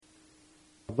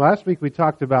Last week we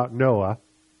talked about Noah,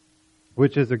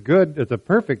 which is it's a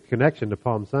perfect connection to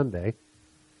Palm Sunday.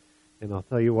 And I'll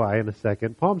tell you why in a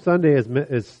second. Palm Sunday is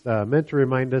meant to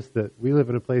remind us that we live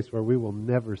in a place where we will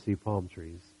never see palm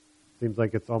trees. Seems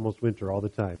like it's almost winter all the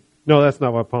time. No, that's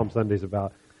not what Palm Sunday is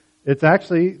about. It's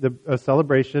actually a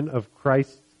celebration of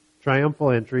Christ's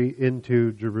triumphal entry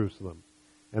into Jerusalem.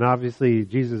 And obviously,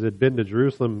 Jesus had been to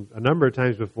Jerusalem a number of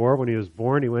times before. When he was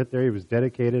born, he went there. He was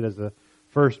dedicated as a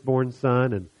firstborn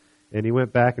son, and he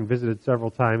went back and visited several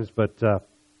times. But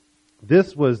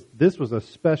this was a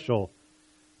special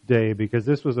day because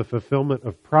this was a fulfillment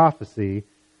of prophecy,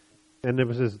 and it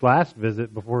was his last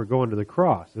visit before going to the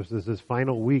cross. This was his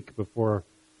final week before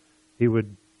he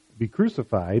would be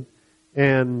crucified.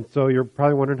 And so you're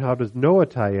probably wondering, how does Noah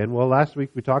tie in? Well, last week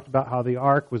we talked about how the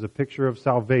ark was a picture of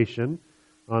salvation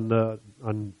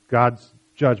on God's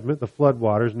judgment, the flood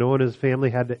waters. Noah and his family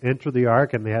had to enter the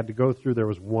ark, and they had to go through. There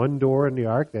was one door in the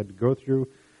ark. They had to go through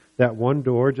that one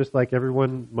door, just like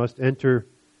everyone must enter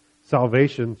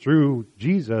salvation through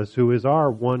Jesus, who is our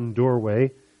one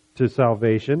doorway to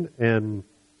salvation. And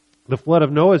the flood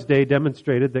of Noah's day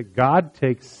demonstrated that God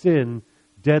takes sin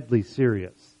deadly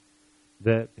serious,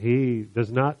 that he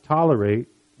does not tolerate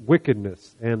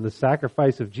wickedness. And the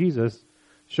sacrifice of Jesus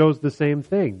shows the same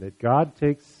thing, that God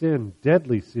takes sin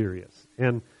deadly serious.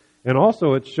 And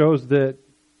also it shows that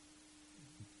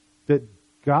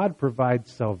God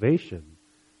provides salvation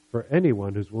for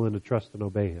anyone who's willing to trust and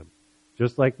obey him.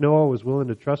 Just like Noah was willing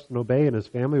to trust and obey, and his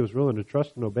family was willing to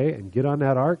trust and obey and get on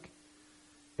that ark,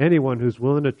 anyone who's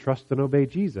willing to trust and obey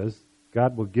Jesus,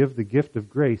 God will give the gift of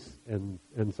grace and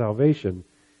salvation.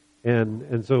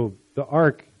 And so the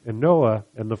ark and Noah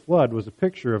and the flood was a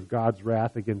picture of God's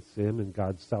wrath against sin and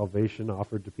God's salvation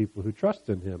offered to people who trust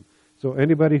in him. So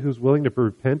anybody who's willing to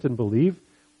repent and believe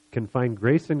can find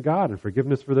grace in God and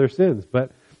forgiveness for their sins.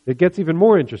 But it gets even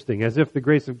more interesting, as if the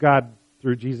grace of God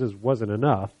through Jesus wasn't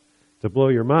enough to blow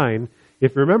your mind.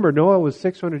 If you remember, Noah was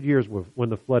 600 years when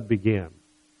the flood began.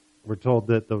 We're told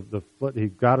that the flood, he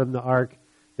got in the ark.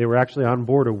 They were actually on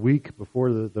board a week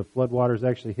before the flood waters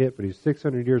actually hit, but he's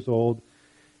 600 years old.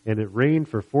 And it rained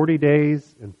for 40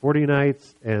 days and 40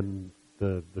 nights, and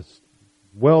the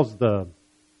wells, the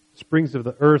springs of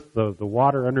the earth, the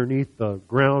water underneath the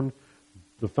ground,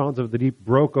 the fountains of the deep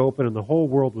broke open, and the whole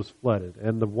world was flooded.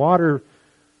 And the water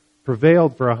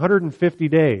prevailed for 150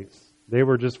 days. They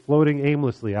were just floating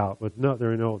aimlessly out with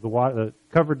the water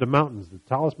covered the mountains. The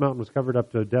tallest mountain was covered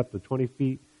up to a depth of 20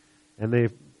 feet, and they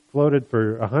floated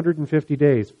for 150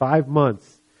 days, 5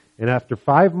 months. And after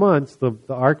 5 months, the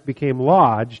ark became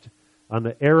lodged on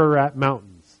the Ararat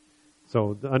Mountains.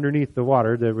 So underneath the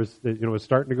water, it was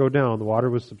starting to go down. The water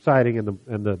was subsiding,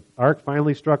 and the ark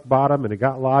finally struck bottom, and it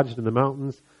got lodged in the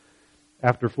mountains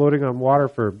after floating on water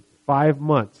for 5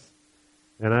 months.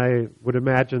 And I would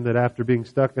imagine that after being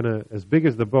stuck as big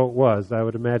as the boat was, I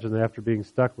would imagine that after being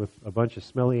stuck with a bunch of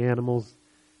smelly animals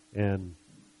and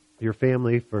your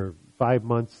family for 5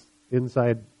 months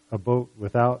inside a boat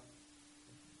without,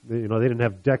 they didn't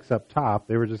have decks up top.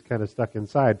 They were just kind of stuck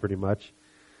inside pretty much.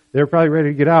 They were probably ready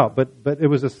to get out, but it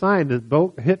was a sign that the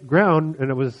boat hit ground, and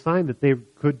it was a sign that they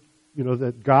could,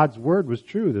 that God's word was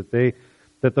true, that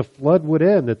the flood would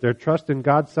end, that their trust in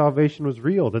God's salvation was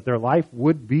real, that their life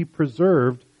would be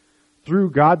preserved through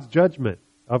God's judgment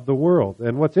of the world.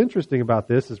 And what's interesting about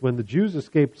this is when the Jews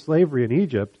escaped slavery in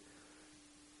Egypt,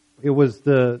 it was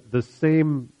the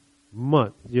same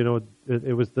month. It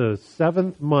was the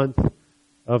 7th month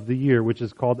of the year, which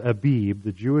is called Abib,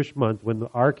 the Jewish month, when the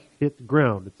ark hit the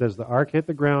ground. It says the ark hit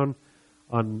the ground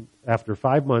after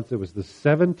 5 months. It was the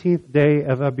 17th day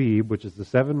of Abib, which is the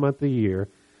 7th month of the year.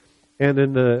 And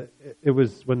it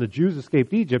was when the Jews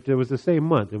escaped Egypt, it was the same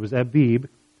month. It was Abib.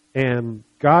 And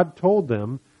God told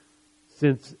them,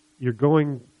 since you're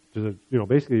going to,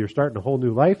 basically you're starting a whole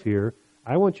new life here,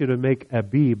 I want you to make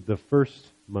Abib the first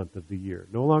month of the year.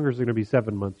 No longer is it going to be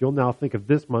 7 months. You'll now think of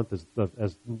this month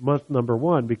as month number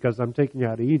 1 because I'm taking you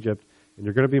out of Egypt and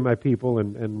you're going to be my people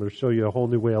and we'll show you a whole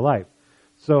new way of life.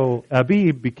 So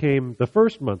Abib became the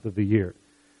first month of the year.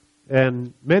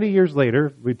 And many years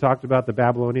later, we talked about the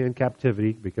Babylonian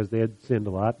captivity because they had sinned a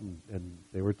lot and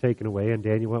they were taken away and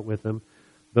Daniel went with them.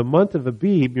 The month of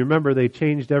Abib, you remember they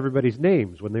changed everybody's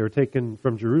names when they were taken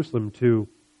from Jerusalem to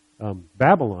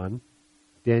Babylon.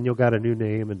 Daniel got a new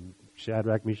name and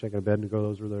Shadrach, Meshach, and Abednego,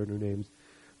 those were their new names.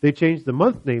 They changed the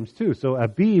month names too. So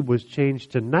Abib was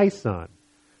changed to Nisan.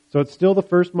 So it's still the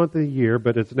first month of the year,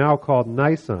 but it's now called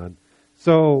Nisan.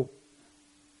 So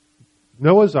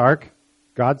Noah's Ark,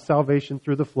 God's salvation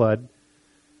through the flood,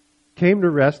 came to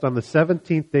rest on the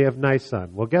 17th day of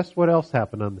Nisan. Well, guess what else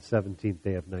happened on the 17th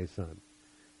day of Nisan?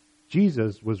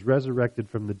 Jesus was resurrected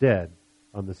from the dead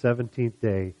on the 17th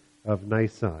day of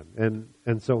Nisan.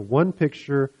 And so one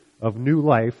picture of new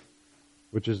life,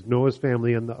 which is Noah's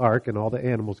family and the ark and all the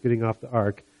animals getting off the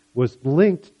ark, was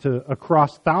linked to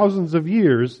across thousands of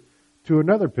years to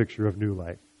another picture of new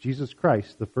life, Jesus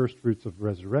Christ, the first fruits of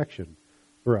resurrection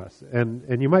for us.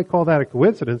 And you might call that a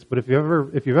coincidence, but if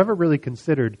you've ever really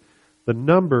considered the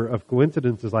number of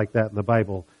coincidences like that in the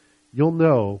Bible, you'll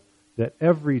know that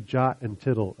every jot and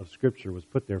tittle of Scripture was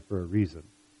put there for a reason,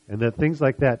 and that things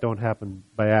like that don't happen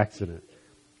by accident.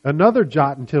 Another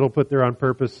jot and tittle put there on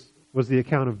purpose was the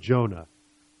account of Jonah.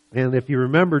 And if you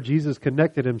remember, Jesus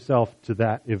connected himself to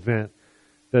that event,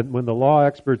 that when the law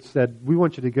experts said, we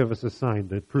want you to give us a sign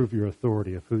to prove your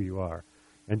authority of who you are.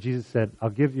 And Jesus said, I'll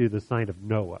give you the sign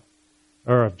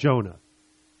of Jonah.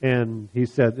 And he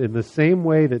said, in the same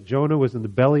way that Jonah was in the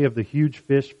belly of the huge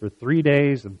fish for 3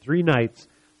 days and 3 nights,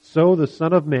 so the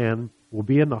Son of Man will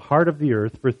be in the heart of the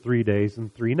earth for 3 days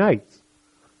and 3 nights.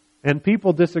 And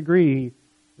people disagree,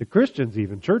 the Christians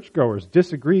even, churchgoers,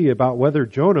 disagree about whether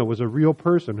Jonah was a real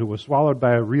person who was swallowed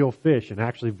by a real fish and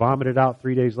actually vomited out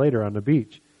 3 days later on the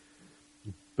beach.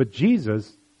 But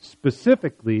Jesus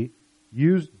specifically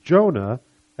used Jonah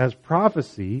as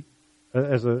prophecy,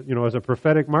 as a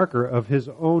prophetic marker of his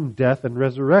own death and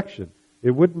resurrection.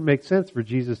 It wouldn't make sense for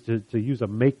Jesus to use a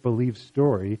make-believe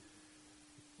story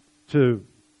to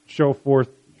show forth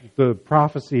the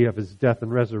prophecy of his death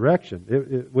and resurrection.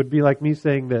 It would be like me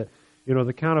saying that,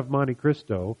 the Count of Monte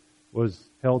Cristo was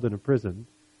held in a prison,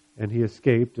 and he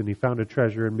escaped, and he found a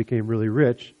treasure and became really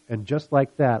rich, and just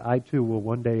like that, I too will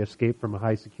one day escape from a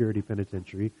high-security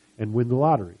penitentiary and win the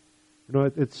lottery.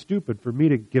 It's stupid for me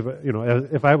to give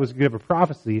if I was to give a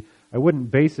prophecy, I wouldn't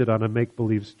base it on a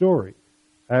make-believe story.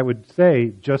 I would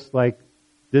say, just like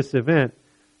this event,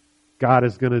 God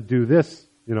is going to do this,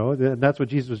 and that's what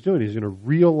Jesus was doing. He's in a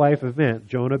real-life event,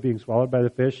 Jonah being swallowed by the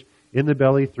fish in the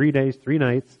belly 3 days, 3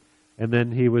 nights, and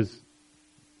then he was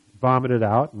vomited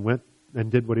out and went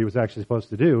and did what he was actually supposed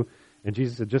to do. And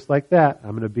Jesus said, just like that,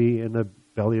 I'm going to be in the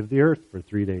belly of the earth for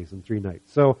 3 days and 3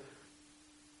 nights. So,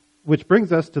 which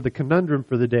brings us to the conundrum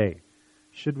for the day.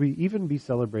 Should we even be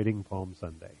celebrating Palm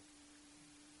Sunday?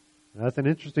 Now, that's an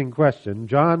interesting question.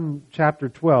 John chapter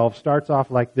 12 starts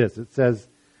off like this. It says,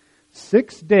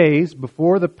 6 days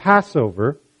before the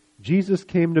Passover, Jesus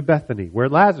came to Bethany, where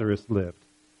Lazarus lived,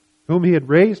 whom he had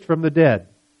raised from the dead.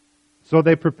 So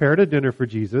they prepared a dinner for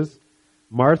Jesus.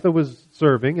 Martha was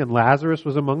serving, and Lazarus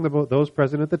was among those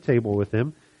present at the table with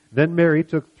him. Then Mary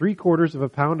took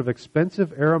 3/4 pound of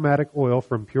expensive aromatic oil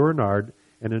from pure nard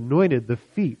and anointed the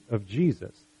feet of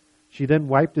Jesus. She then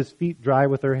wiped his feet dry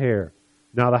with her hair.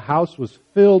 Now the house was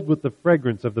filled with the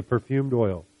fragrance of the perfumed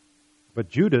oil. But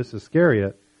Judas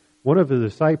Iscariot, one of the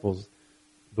disciples,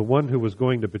 the one who was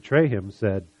going to betray him,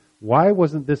 said, why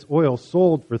wasn't this oil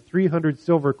sold for 300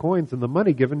 silver coins and the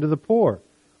money given to the poor?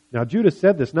 Now Judas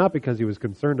said this not because he was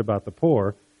concerned about the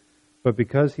poor, but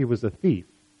because he was a thief.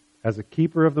 As a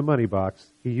keeper of the money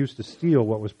box, he used to steal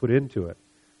what was put into it.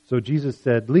 So Jesus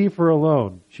said, leave her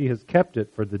alone. She has kept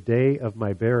it for the day of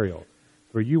my burial.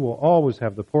 For you will always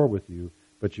have the poor with you,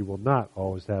 but you will not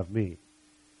always have me.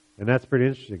 And that's pretty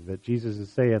interesting that Jesus is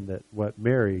saying that what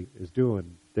Mary is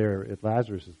doing there at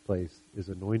Lazarus' place is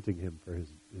anointing him for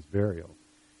his burial.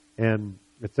 And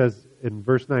it says in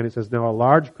verse 9, it says, now a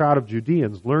large crowd of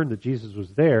Judeans learned that Jesus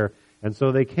was there, and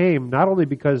so they came not only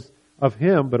because of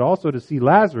him, but also to see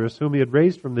Lazarus, whom he had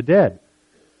raised from the dead.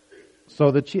 So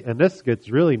and this gets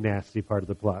really nasty part of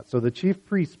the plot. So the chief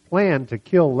priests planned to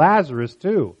kill Lazarus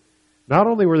too. Not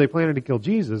only were they planning to kill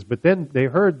Jesus, but then they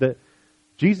heard that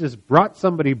Jesus brought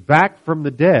somebody back from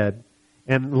the dead,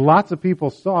 and lots of people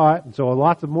saw it, and so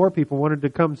lots of more people wanted to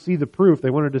come see the proof. They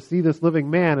wanted to see this living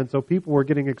man, and so people were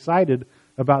getting excited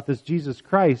about this Jesus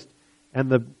Christ. And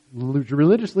the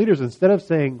religious leaders, instead of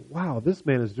saying, wow, this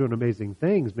man is doing amazing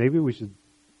things, maybe we should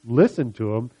listen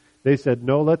to him, they said,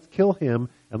 no, let's kill him,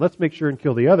 and let's make sure and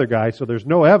kill the other guy so there's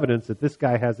no evidence that this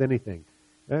guy has anything.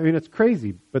 I mean, it's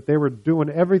crazy, but they were doing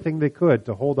everything they could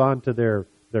to hold on to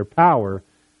their power,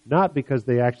 not because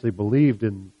they actually believed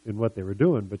in what they were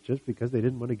doing, but just because they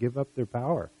didn't want to give up their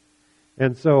power.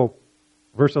 And so,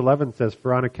 verse 11 says,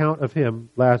 for on account of him,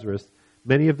 Lazarus,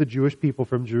 many of the Jewish people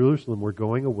from Jerusalem were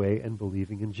going away and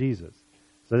believing in Jesus.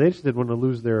 So they just didn't want to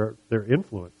lose their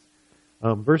influence.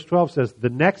 Verse 12 says, the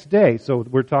next day, so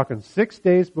we're talking 6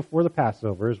 days before the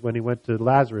Passover is when he went to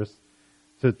Lazarus,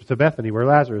 to Bethany where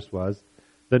Lazarus was.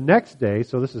 The next day,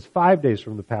 so this is 5 days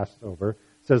from the Passover,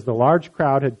 says the large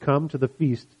crowd had come to the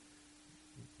feast.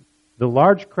 The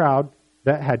large crowd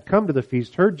that had come to the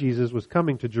feast heard Jesus was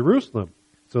coming to Jerusalem.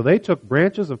 So they took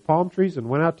branches of palm trees and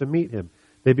went out to meet him.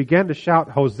 They began to shout,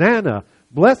 "Hosanna!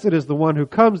 Blessed is the one who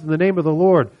comes in the name of the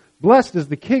Lord. Blessed is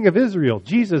the King of Israel."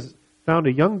 Jesus found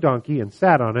a young donkey and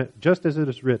sat on it, just as it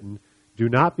is written, "Do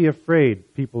not be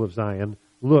afraid, people of Zion.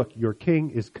 Look, your king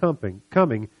is coming,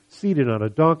 seated on a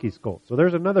donkey's colt." So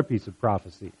there's another piece of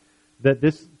prophecy that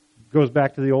this goes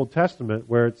back to the Old Testament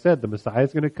where it said the Messiah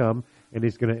is going to come and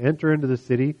he's going to enter into the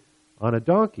city on a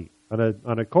donkey, on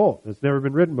a colt. It's never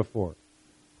been ridden before.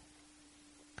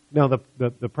 Now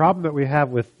the problem that we have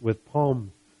with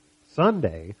Palm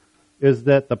Sunday is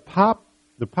that the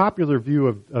popular view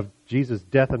of Jesus'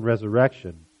 death and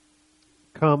resurrection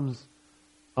comes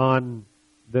on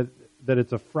that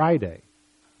it's a Friday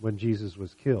when Jesus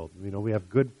was killed. You know, we have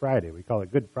Good Friday. We call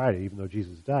it Good Friday even though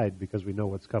Jesus died because we know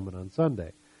what's coming on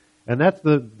Sunday. And that's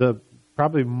the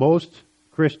probably most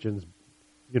Christians,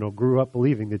 grew up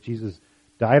believing that Jesus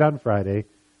died on Friday,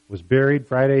 was buried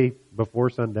Friday before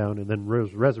sundown, and then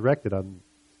was resurrected on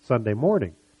Sunday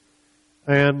morning.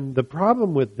 And the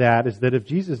problem with that is that if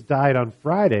Jesus died on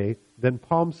Friday, then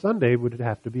Palm Sunday would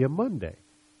have to be a Monday,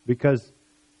 because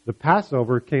the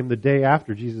Passover came the day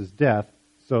after Jesus' death,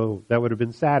 so that would have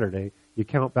been Saturday. You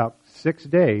count about 6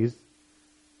 days.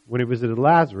 When he visited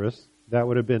Lazarus, that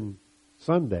would have been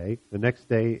Sunday. The next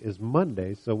day is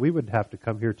Monday, so we would have to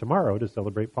come here tomorrow to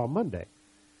celebrate Palm Monday.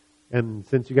 And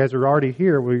since you guys are already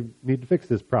here, we need to fix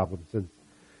this problem.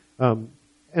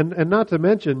 And not to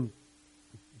mention,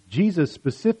 Jesus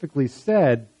specifically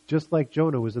said, just like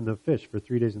Jonah was in the fish for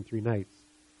 3 days and 3 nights,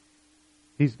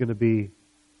 he's going to be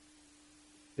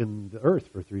in the earth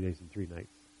for 3 days and 3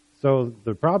 nights. So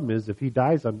the problem is, if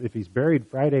he's buried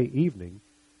Friday evening,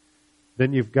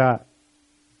 then you've got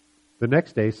the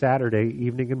next day, Saturday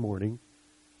evening and morning.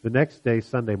 The next day,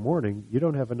 Sunday morning, you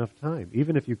don't have enough time.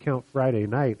 Even if you count Friday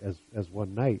night as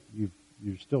one night,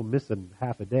 you're still missing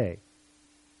half a day.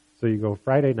 So you go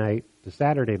Friday night to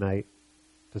Saturday night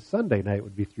to Sunday night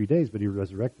would be 3 days, but he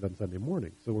resurrected on Sunday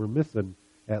morning. So we're missing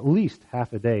at least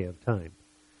half a day of time.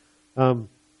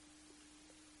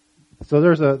 So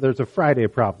there's a Friday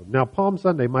problem. Now, Palm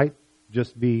Sunday might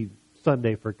just be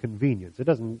Sunday for convenience. It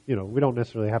doesn't, we don't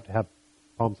necessarily have to have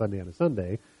Palm Sunday on a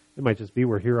Sunday. It might just be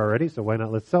we're here already, so why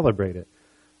not let's celebrate it.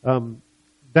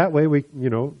 That way we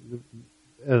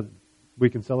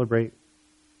can celebrate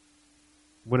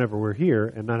whenever we're here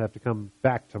and not have to come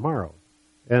back tomorrow.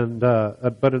 And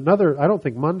but I don't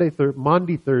think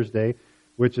Maundy Thursday,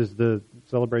 which is the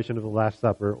celebration of the Last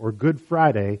Supper, or Good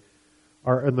Friday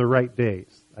are in the right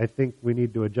days. I think we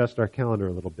need to adjust our calendar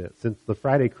a little bit, since the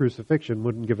Friday crucifixion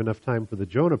wouldn't give enough time for the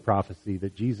Jonah prophecy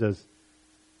that Jesus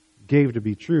gave to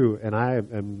be true,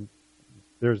 and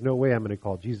there's no way I'm going to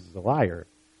call Jesus a liar.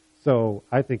 So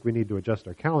I think we need to adjust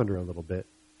our calendar a little bit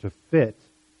to fit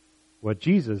what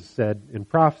Jesus said in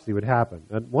prophecy would happen.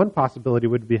 And one possibility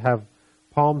would be have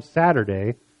Palm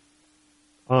Saturday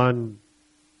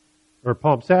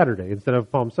Palm Saturday instead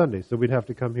of Palm Sunday. So we'd have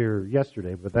to come here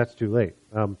yesterday, but that's too late.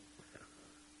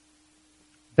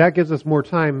 That gives us more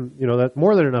time, that's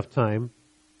more than enough time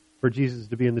for Jesus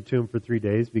to be in the tomb for 3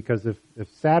 days, because if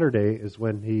Saturday is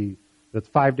that's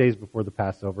 5 days before the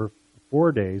Passover,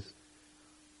 4 days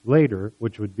later,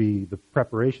 which would be the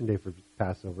preparation day for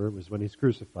Passover, was when he's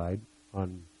crucified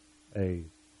on a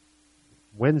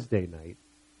Wednesday night.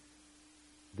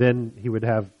 Then he would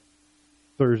have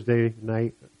Thursday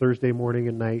morning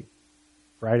and night,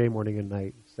 Friday morning and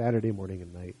night, Saturday morning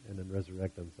and night, and then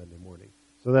resurrect on Sunday morning.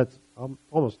 So that's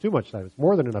almost too much time. It's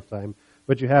more than enough time,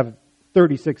 but you have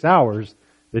 36 hours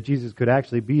that Jesus could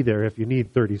actually be there if you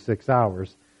need 36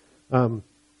 hours.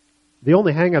 The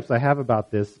only hang-ups I have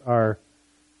about this are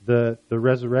the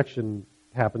resurrection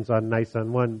happens on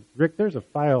Nisan 1. Rick, there's a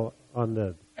file on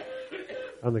the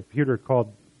computer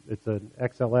called, it's an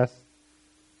XLS.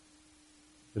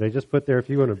 Did I just put there? If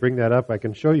you want to bring that up, I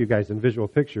can show you guys in visual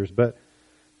pictures. But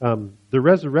the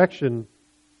resurrection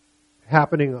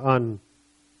happening on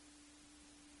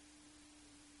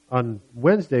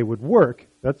Wednesday would work.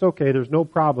 That's okay. There's no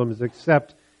problems,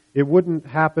 except it wouldn't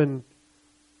happen,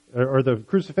 or the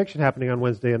crucifixion happening on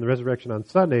Wednesday and the resurrection on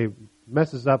Sunday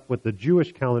messes up with the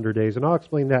Jewish calendar days, and I'll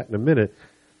explain that in a minute.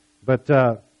 But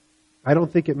I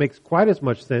don't think it makes quite as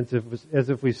much sense as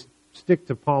if we stick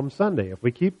to Palm Sunday. If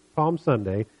we keep Palm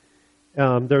Sunday,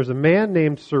 there's a man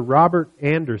named Sir Robert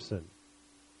Anderson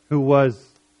who was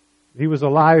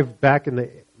alive back in the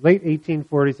late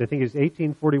 1840s. I think it was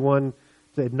 1841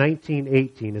 to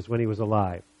 1918 is when he was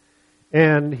alive.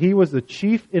 And he was the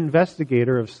chief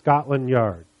investigator of Scotland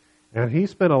Yard. And he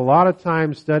spent a lot of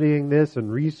time studying this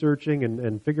and researching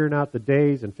and figuring out the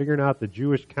days and figuring out the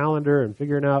Jewish calendar and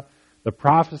figuring out the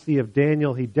prophecy of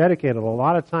Daniel. He dedicated a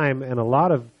lot of time, and a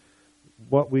lot of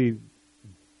what we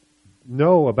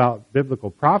know about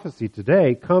biblical prophecy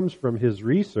today comes from his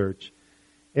research,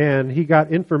 and he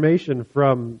got information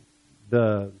from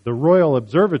the Royal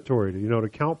Observatory, to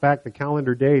count back the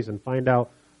calendar days and find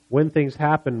out when things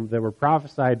happened that were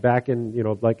prophesied back in,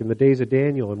 like in the days of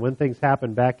Daniel, and when things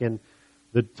happened back in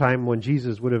the time when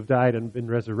Jesus would have died and been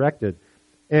resurrected.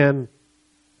 And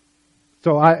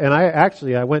so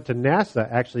I went to NASA,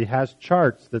 actually has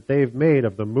charts that they've made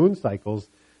of the moon cycles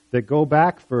that go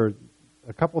back for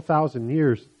a couple thousand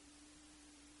years.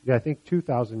 Yeah, I think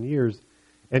 2,000 years,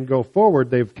 and go forward.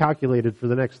 They've calculated for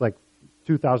the next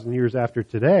 2,000 years after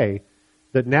today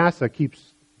that NASA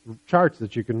keeps charts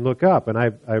that you can look up. And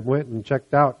I went and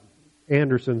checked out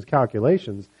Anderson's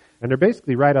calculations, and they're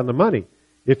basically right on the money.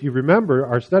 If you remember,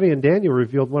 our study in Daniel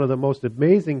revealed one of the most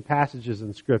amazing passages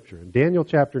in Scripture. In Daniel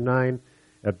chapter 9,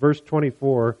 at verse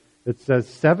 24, it says,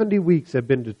 70 weeks have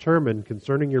been determined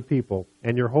concerning your people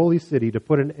and your holy city to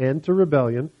put an end to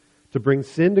rebellion, to bring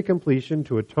sin to completion,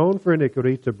 to atone for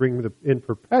iniquity, to bring in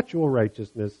perpetual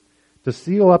righteousness, to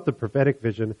seal up the prophetic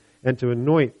vision, and to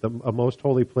anoint a most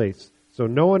holy place. So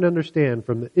no one understand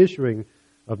from the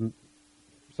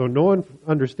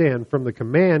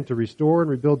command to restore and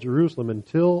rebuild Jerusalem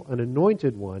until an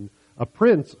anointed one, a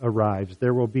prince, arrives.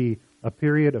 There will be a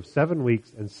period of 7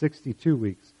 weeks and 62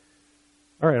 weeks.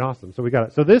 All right, awesome. So we got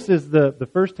it. So this is the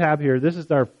first tab here. This is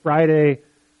our Friday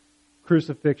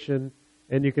crucifixion,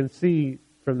 and you can see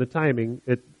from the timing,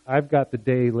 I've got the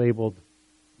day labeled.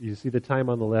 You see the time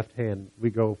on the left hand.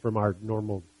 We go from our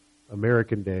normal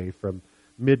American day from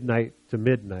midnight to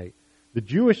midnight. The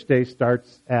Jewish day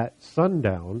starts at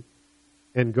sundown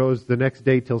and goes the next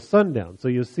day till sundown. So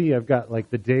you'll see I've got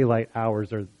the daylight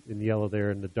hours are in yellow there,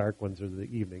 and the dark ones are the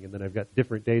evening, and then I've got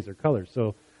different days or colors.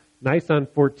 So Nisan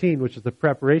 14, which is the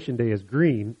preparation day, is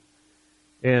green,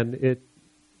 and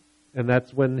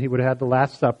that's when he would have had the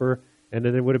Last Supper, and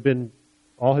then it would have been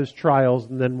all his trials,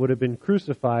 and then would have been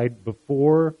crucified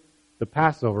before the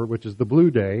Passover, which is the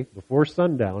blue day, before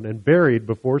sundown, and buried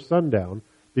before sundown,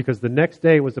 because the next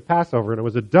day was the Passover, and it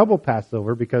was a double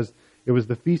Passover because it was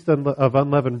the Feast of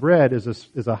Unleavened Bread is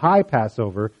a high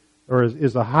Passover, or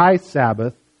is a high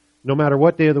Sabbath. No matter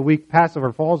what day of the week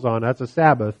Passover falls on, that's a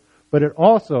Sabbath. But it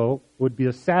also would be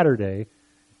a Saturday,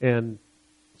 and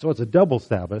so it's a double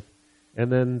Sabbath. And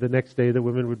then the next day the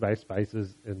women would buy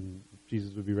spices and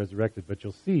Jesus would be resurrected. But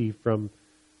you'll see from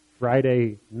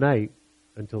Friday night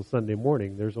until Sunday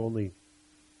morning, there's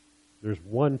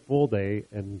one full day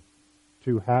and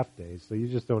 2 half days. So you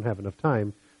just don't have enough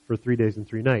time for 3 days and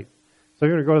 3 nights. So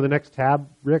you're going to go to the next tab,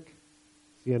 Rick.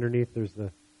 See underneath there's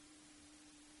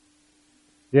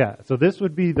so this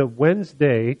would be the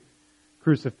Wednesday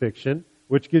crucifixion,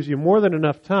 which gives you more than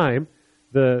enough time.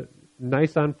 The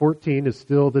Nisan 14 is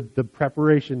still the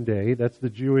preparation day. That's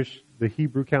the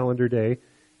Hebrew calendar day.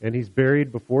 And he's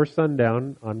buried before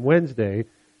sundown on Wednesday.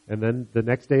 And then the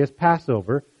next day is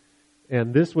Passover.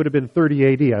 And this would have been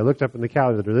 30 AD. I looked up in the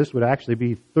calendar. This would actually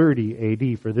be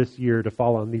 30 AD for this year to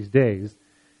fall on these days.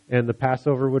 And the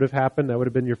Passover would have happened. That would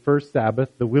have been your first Sabbath.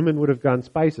 The women would have gone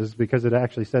spices because it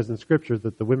actually says in Scripture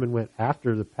that the women went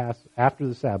after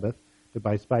the Sabbath to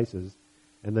buy spices,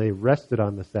 and they rested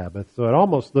on the Sabbath. So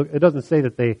it doesn't say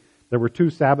that there were 2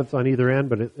 Sabbaths on either end,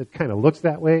 but it kind of looks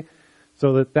that way.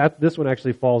 So that this one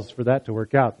actually falls for that to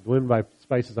work out. The women buy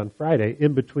spices on Friday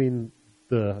in between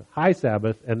the high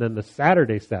Sabbath and then the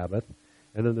Saturday Sabbath,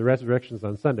 and then the resurrection's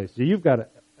on Sunday. So you've got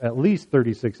at least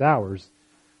 36 hours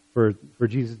for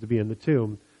Jesus to be in the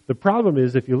tomb. The problem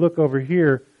is, if you look over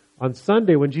here, on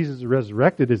Sunday when Jesus is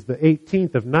resurrected is the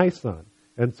 18th of Nisan.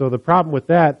 And so the problem with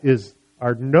that is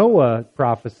our Noah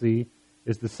prophecy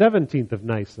is the 17th of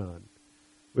Nisan,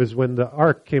 was when the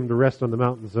ark came to rest on the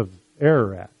mountains of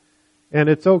Ararat. And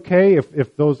it's okay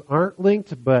if those aren't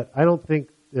linked, but I don't think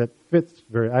that fits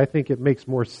I think it makes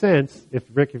more sense if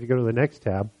you go to the next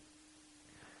tab,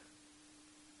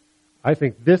 I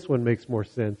think this one makes more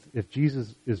sense if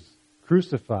Jesus is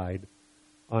crucified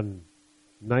on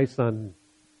Nisan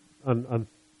on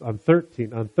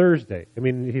Thursday. I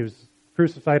mean, he was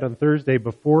crucified on Thursday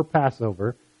before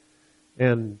Passover,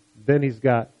 and then he's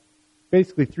got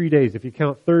basically 3 days. If you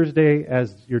count Thursday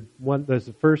as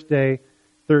the first day,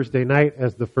 Thursday night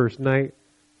as the first night,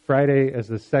 Friday as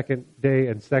the second day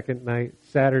and second night,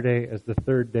 Saturday as the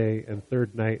third day and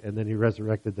third night, and then he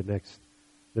resurrected the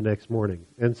next morning.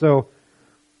 And so,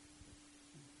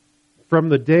 from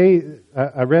the day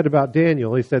I read about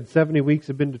Daniel, he said 70 weeks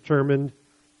have been determined,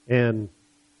 and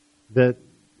that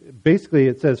basically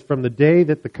it says from the day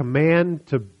that the command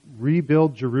to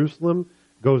rebuild Jerusalem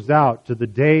goes out to the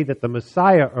day that the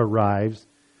Messiah arrives,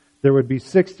 there would be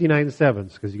 69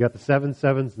 sevens, because you got the 7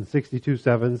 sevens and 62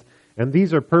 sevens, And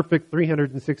these are perfect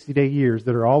 360-day years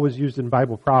that are always used in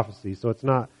Bible prophecy. So it's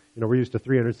not, we're used to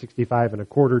 365 and a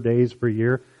quarter days per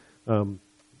year.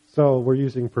 So we're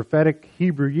using prophetic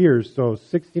Hebrew years. So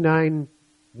 69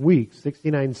 weeks,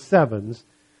 69 sevens,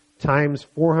 times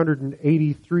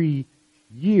 483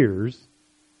 years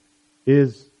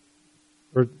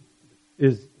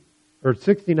or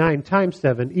 69 times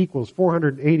 7 equals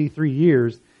 483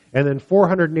 years, and then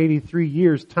 483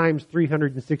 years times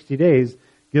 360 days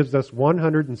gives us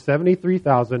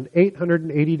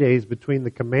 173,880 days between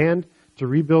the command to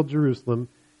rebuild Jerusalem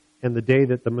and the day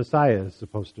that the Messiah is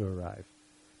supposed to arrive.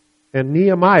 And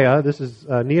Nehemiah, this is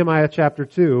Nehemiah chapter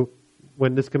 2,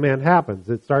 when this command happens.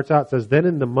 It starts out, it says, "Then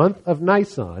in the month of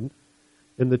Nisan,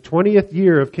 in the 20th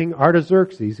year of King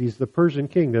Artaxerxes," he's the Persian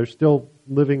king, they're still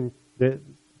living,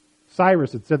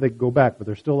 Cyrus had said they'd go back, but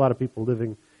there's still a lot of people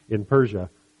living in Persia.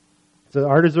 So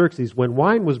Artaxerxes, "when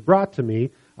wine was brought to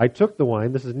me, I took the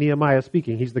wine." This is Nehemiah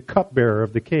speaking. He's the cupbearer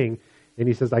of the king. And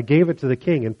he says, "I gave it to the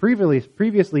king. And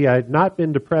previously I had not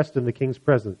been depressed in the king's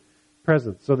presence.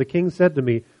 So the king said to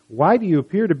me, 'Why do you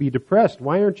appear to be depressed?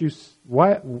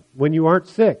 When you aren't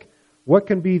sick? What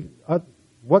can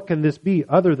this be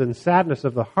other than sadness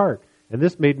of the heart?' And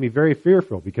this made me very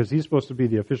fearful," because he's supposed to be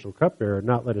the official cupbearer and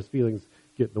not let his feelings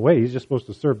get in the way. He's just supposed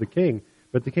to serve the king.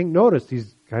 But the king noticed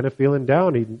he's kind of feeling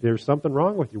down. There's something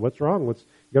wrong with you. What's wrong? You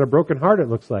got a broken heart, it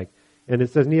looks like. And it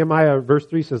says, Nehemiah, verse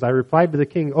 3 says, "I replied to the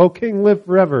king, 'O king, live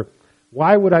forever.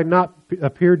 Why would I not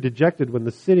appear dejected when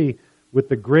the city with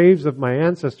the graves of my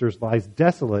ancestors lies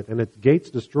desolate and its gates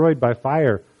destroyed by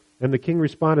fire?' And the king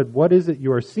responded, 'What is it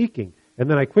you are seeking?' And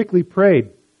then I quickly prayed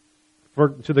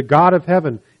to the God of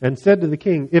heaven and said to the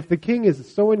king, 'If the king is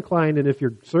so inclined and if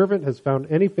your servant has found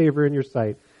any favor in your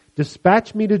sight,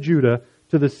 dispatch me to Judah,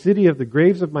 to the city of the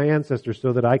graves of my ancestors,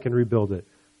 so that I can rebuild it.'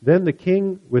 Then the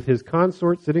king, with his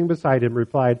consort sitting beside him,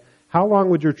 replied, 'How long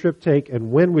would your trip take,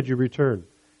 and when would you return?'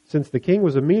 Since the king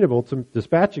was amenable to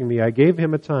dispatching me, I gave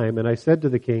him a time, and I said to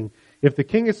the king, 'If the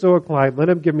king is so inclined, let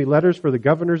him give me letters for the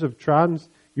governors of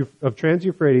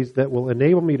Trans-Euphrates that will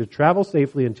enable me to travel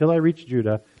safely until I reach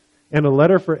Judah, and a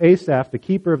letter for Asaph, the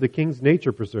keeper of the king's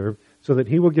nature preserve, so that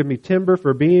he will give me timber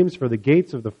for beams for the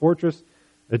gates of the fortress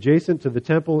adjacent to the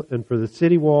temple, and for the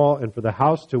city wall, and for the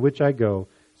house to which I go.'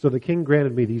 So the king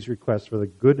granted me these requests, for the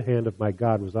good hand of my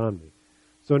God was on me."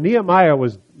 So Nehemiah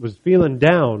was feeling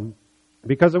down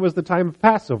because it was the time of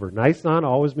Passover. Nisan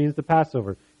always means the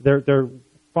Passover. They're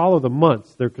follow the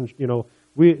months.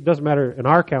 It doesn't matter in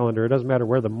our calendar. It doesn't matter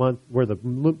where the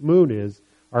moon is.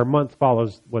 Our month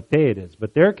follows what day it is.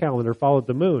 But their calendar followed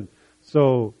the moon.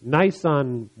 So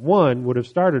Nisan 1 would have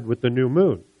started with the new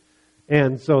moon.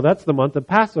 And so that's the month of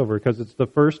Passover, because it's the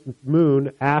first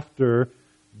moon after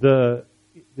the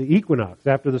equinox,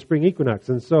 after the spring equinox.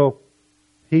 And so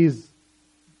he's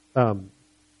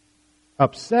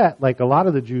upset, like a lot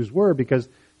of the Jews were, because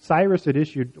Cyrus had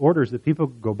issued orders that people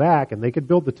could go back and they could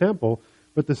build the temple,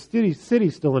 but the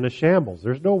city's still in a shambles.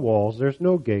 There's no walls, there's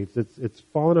no gates, it's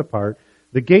fallen apart.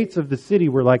 The gates of the city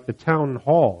were like the town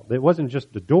hall. It wasn't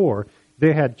just a door.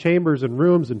 They had chambers and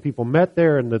rooms, and people met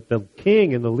there, and the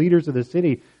king and the leaders of the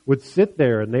city would sit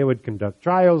there, and they would conduct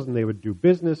trials, and they would do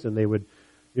business, and they would,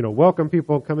 welcome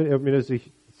people coming. I mean,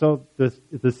 so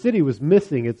the city was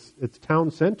missing its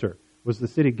town center, was the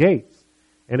city gates,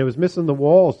 and it was missing the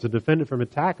walls to defend it from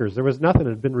attackers. There was nothing; it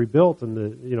had been rebuilt,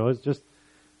 and it's just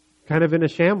kind of in a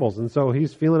shambles. And so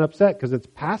he's feeling upset because it's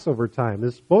Passover time.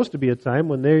 It's supposed to be a time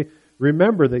when they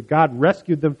remember that God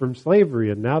rescued them from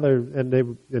slavery, and now they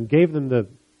gave them the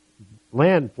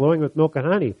land flowing with milk and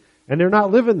honey, and they're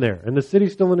not living there, and the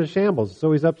city's still in a shambles.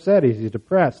 So he's upset, he's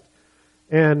depressed,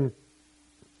 and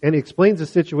he explains the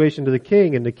situation to the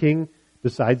king, and the king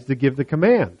decides to give the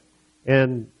command.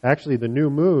 And actually, the new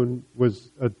moon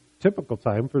was a typical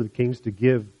time for the kings to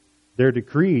give their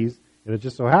decrees, and it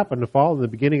just so happened to fall in the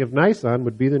beginning of Nisan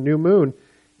would be the new moon.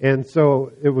 And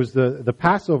so it was the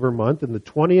Passover month in the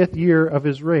 20th year of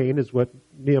his reign, is what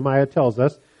Nehemiah tells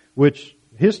us, which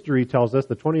history tells us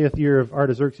the 20th year of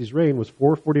Artaxerxes' reign was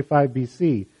 445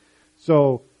 BC.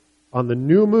 So on the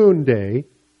new moon day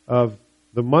of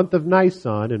the month of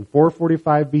Nisan in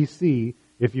 445 BC,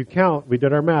 if you count, we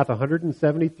did our math,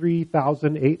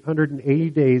 173,880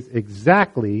 days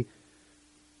exactly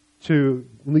to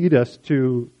lead us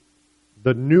to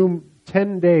the new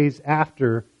 10 days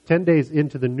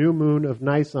into the new moon of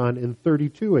Nisan in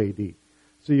 32 AD.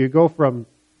 So you go from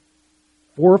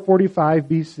 445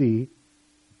 BC,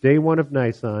 day 1 of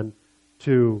Nisan,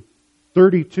 to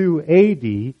 32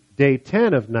 AD, day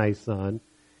 10 of Nisan,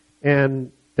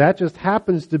 and that just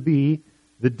happens to be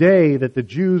the day that the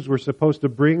Jews were supposed to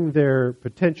bring their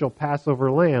potential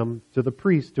Passover lamb to the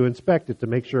priest to inspect it, to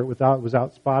make sure it was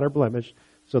without spot or blemish,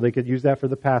 so they could use that for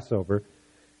the Passover,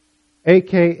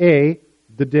 a.k.a.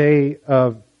 the day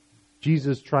of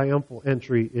Jesus' triumphal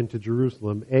entry into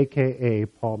Jerusalem, a.k.a.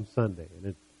 Palm Sunday.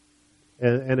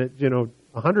 And it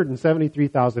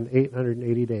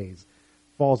 173,880 days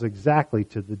falls exactly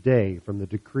to the day from the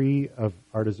decree of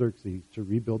Artaxerxes to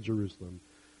rebuild Jerusalem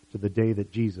to the day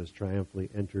that Jesus triumphantly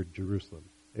entered Jerusalem.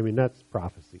 I mean, that's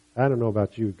prophecy. I don't know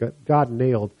about you. God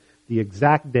nailed the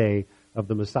exact day of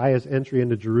the Messiah's entry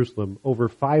into Jerusalem over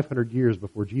 500 years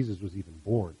before Jesus was even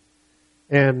born.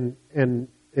 And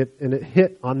it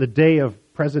hit on the day of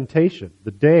presentation,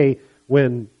 the day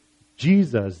when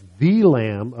Jesus, the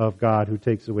Lamb of God who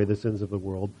takes away the sins of the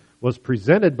world, was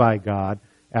presented by God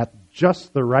at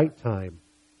just the right time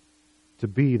to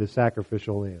be the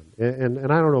sacrificial lamb.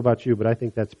 And I don't know about you, but I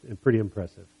think that's pretty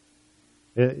impressive.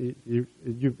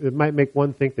 It might make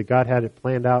one think that God had it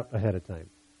planned out ahead of time.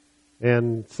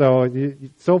 And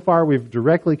so far we've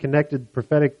directly connected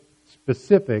prophetic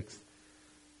specifics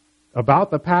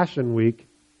about the Passion Week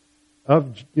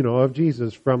of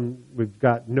Jesus we've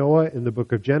got Noah in the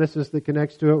book of Genesis that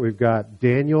connects to it. We've got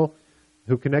Daniel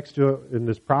who connects to it in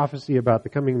this prophecy about the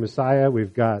coming Messiah.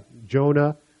 We've got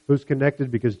Jonah who's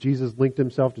connected because Jesus linked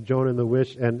himself to Jonah in the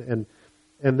wish, and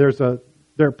there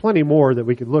are plenty more that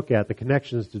we could look at, the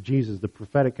connections to Jesus, the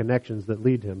prophetic connections that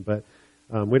lead him, but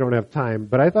we don't have time.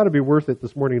 But I thought it'd be worth it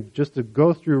this morning just to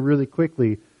go through really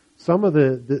quickly some of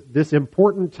this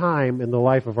important time in the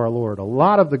life of our Lord. A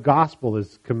lot of the gospel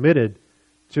is committed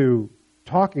to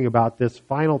talking about this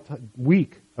final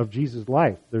week of Jesus'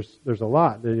 life. There's a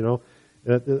lot,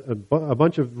 a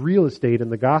bunch of real estate in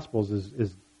the Gospels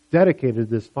is dedicated to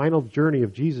this final journey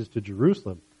of Jesus to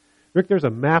Jerusalem. Rick, there's a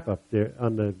map up there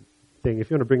on the thing, if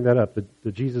you want to bring that up,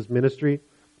 the Jesus ministry.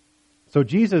 So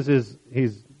Jesus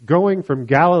he's going from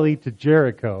Galilee to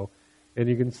Jericho, and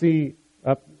you can see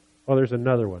there's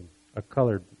another one, a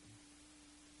colored,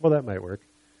 well, that might work.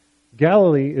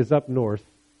 Galilee is up north,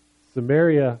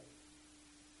 Samaria,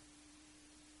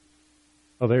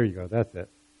 oh, there you go, that's it.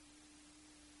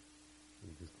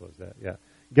 Just close that, yeah.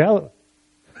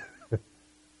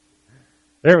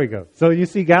 There we go. So you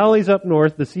see Galilee's up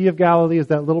north. The Sea of Galilee is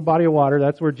that little body of water.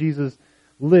 That's where Jesus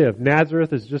lived.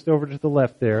 Nazareth is just over to the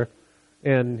left there.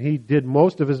 And he did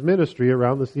most of his ministry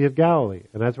around the Sea of Galilee.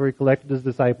 And that's where he collected his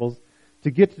disciples. To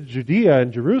get to Judea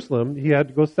and Jerusalem, he had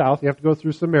to go south. You have to go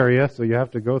through Samaria. So you have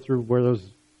to go through where those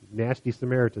nasty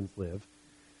Samaritans live.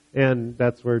 And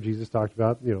that's where Jesus talked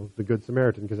about, the Good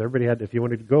Samaritan. Because everybody had, if you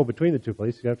wanted to go between the two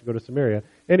places, you have to go to Samaria.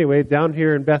 Anyway, down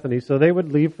here in Bethany. So they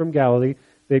would leave from Galilee.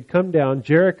 They'd come down.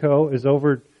 Jericho is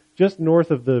over just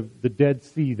north of the Dead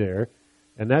Sea there.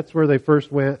 And that's where they first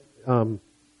went. In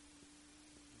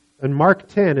Mark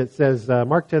 10, it says,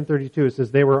 Mark 10:32, it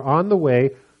says, they were on the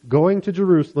way going to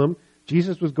Jerusalem.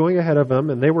 Jesus was going ahead of them,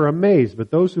 and they were amazed.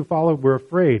 But those who followed were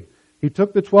afraid. He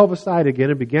took the 12 aside again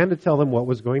and began to tell them what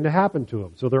was going to happen to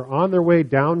them. So they're on their way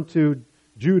down to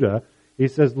Judah. He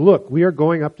says, look, we are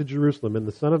going up to Jerusalem, and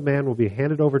the Son of Man will be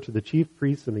handed over to the chief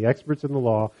priests and the experts in the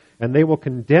law, and they will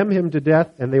condemn him to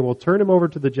death, and they will turn him over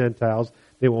to the Gentiles.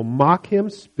 They will mock him,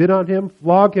 spit on him,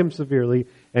 flog him severely,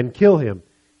 and kill him.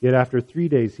 Yet after 3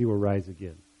 days he will rise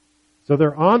again. So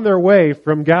they're on their way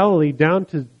from Galilee down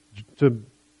to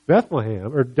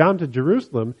Bethlehem, or down to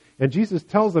Jerusalem, and Jesus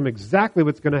tells them exactly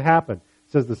what's going to happen.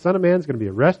 He says the Son of Man is going to be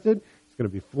arrested, he's going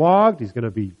to be flogged, he's going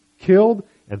to be killed,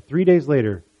 and 3 days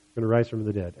later going to rise from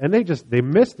the dead. And they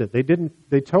missed it.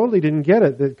 They totally didn't get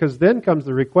it, because then comes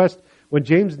the request when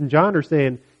James and John are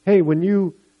saying, hey, when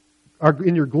you are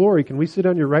in your glory, can we sit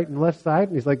on your right and left side?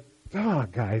 And he's like,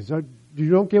 guys, you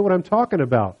don't get what I'm talking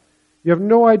about. You have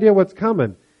no idea what's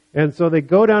coming. And so they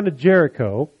go down to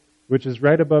Jericho, which is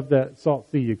right above that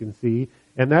salt sea you can see,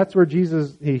 and that's where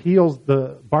Jesus, he heals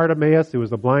the Bartimaeus, who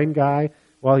was a blind guy,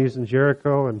 while he's in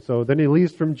Jericho. And so then he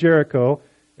leaves from Jericho,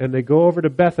 and they go over to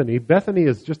Bethany. Bethany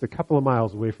is just a couple of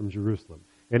miles away from Jerusalem.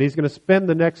 And he's going to spend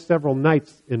the next several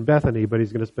nights in Bethany, but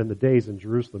he's going to spend the days in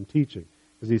Jerusalem teaching.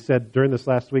 As he said during this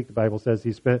last week, the Bible says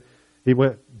he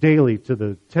went daily to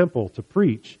the temple to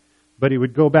preach, but he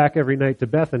would go back every night to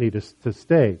Bethany to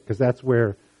stay, because that's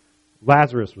where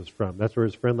Lazarus was from. That's where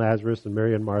his friend Lazarus and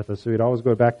Mary and Martha, so he'd always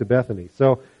go back to Bethany.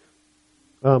 So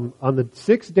on the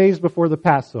 6 days before the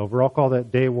Passover, I'll call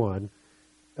that day one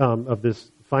of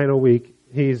this final week,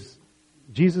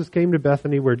 Jesus came to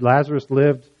Bethany where Lazarus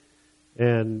lived,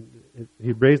 and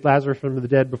he raised Lazarus from the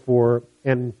dead before,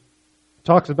 and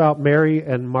talks about Mary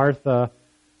and Martha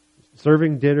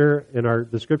serving dinner in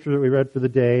the scripture that we read for the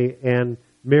day, and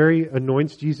Mary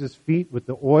anoints Jesus' feet with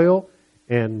the oil,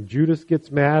 And Judas gets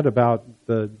mad about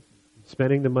the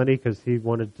spending the money because he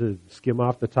wanted to skim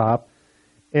off the top.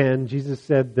 And Jesus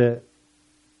said that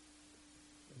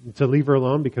to leave her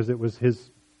alone because it was his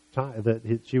time,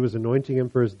 that she was anointing him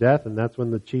for his death, and that's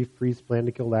when the chief priests planned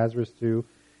to kill Lazarus too.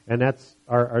 And that's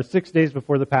our 6 days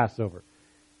before the Passover.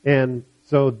 And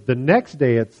so the next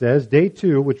day it says, day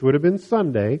 2, which would have been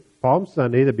Sunday, Palm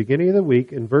Sunday, the beginning of the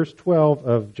week, in verse 12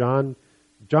 of John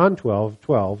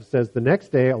 12 says, the next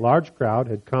day a large crowd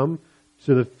had come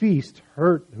to the feast,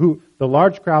 the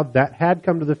large crowd that had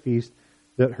come to the feast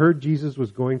that heard Jesus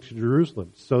was going to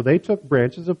Jerusalem. So they took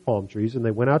branches of palm trees and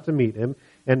they went out to meet him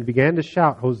and began to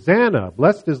shout, Hosanna!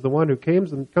 Blessed is the one who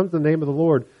comes in the name of the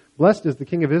Lord. Blessed is the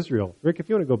King of Israel. Rick, if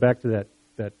you want to go back to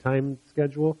that time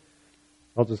schedule,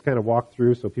 I'll just kind of walk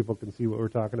through so people can see what we're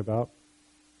talking about.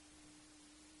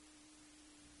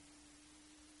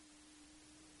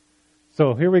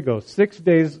 So here we go. 6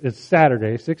 days, it's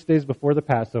Saturday, 6 days before the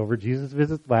Passover. Jesus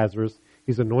visits Lazarus.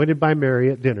 He's anointed by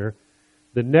Mary at dinner.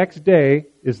 The next day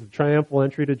is the triumphal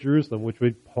entry to Jerusalem, which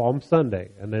would be Palm Sunday.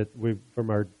 And from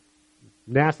our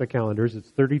NASA calendars, it's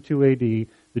 32 AD,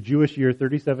 the Jewish year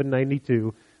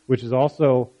 3792, which is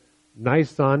also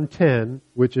Nisan 10,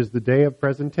 which is the day of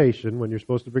presentation when you're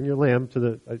supposed to bring your lamb to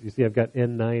the, you see I've got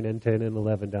N9, N10,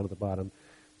 N11 down at the bottom.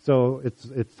 So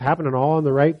it's happening all on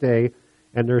the right day.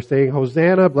 And they're saying,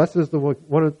 Hosanna, blessed is the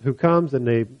one who comes.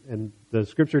 And the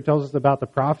scripture tells us about the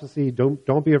prophecy.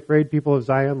 Don't be afraid, people of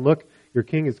Zion. Look, your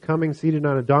king is coming, seated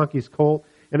on a donkey's colt.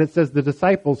 And it says the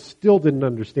disciples still didn't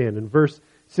understand. In verse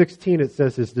 16, it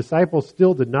says his disciples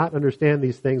still did not understand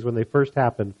these things when they first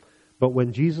happened. But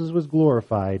when Jesus was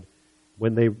glorified,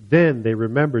 then they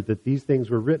remembered that these things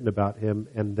were written about him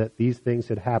and that these things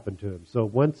had happened to him. So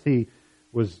once he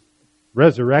was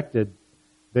resurrected,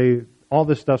 all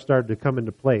this stuff started to come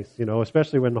into place,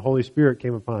 especially when the Holy Spirit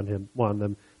came upon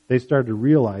them. They started to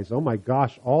realize, oh my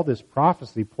gosh, all this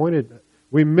prophecy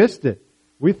we missed it.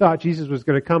 We thought Jesus was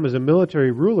going to come as a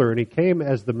military ruler, and he came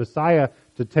as the Messiah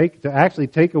to actually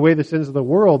take away the sins of the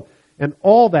world. And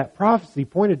all that prophecy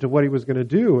pointed to what he was going to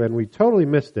do, and we totally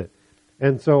missed it.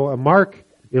 And so Mark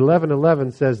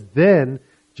 11:11 says, then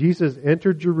Jesus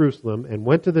entered Jerusalem and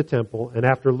went to the temple, and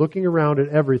after looking around at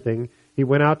everything, he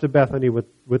went out to Bethany with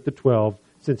the 12,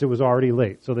 since it was already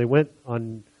late. So they went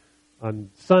on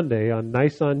Sunday, on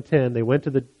Nisan 10, they went to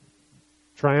the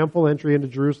triumphal entry into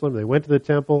Jerusalem. They went to the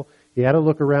temple. He had a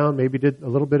look around, maybe did a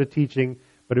little bit of teaching,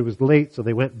 but it was late, so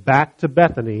they went back to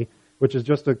Bethany, which is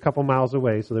just a couple miles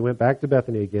away. So they went back to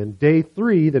Bethany again. Day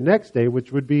 3, the next day,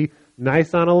 which would be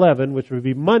Nisan 11, which would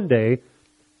be Monday,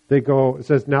 it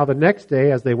says, now the next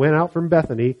day, as they went out from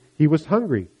Bethany, he was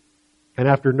hungry. And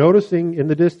after noticing in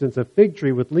the distance a fig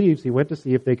tree with leaves, he went to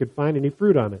see if they could find any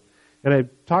fruit on it. And I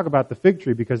talk about the fig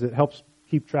tree because it helps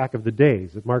keep track of the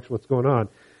days. It marks what's going on.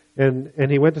 And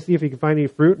he went to see if he could find any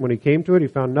fruit. When he came to it, he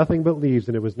found nothing but leaves,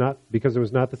 and it was not because it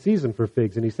was not the season for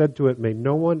figs. And he said to it, may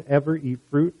no one ever eat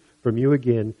fruit from you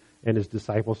again. And his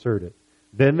disciples heard it.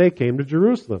 Then they came to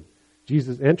Jerusalem.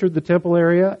 Jesus entered the temple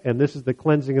area, and this is the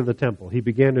cleansing of the temple. He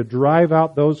began to drive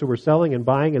out those who were selling and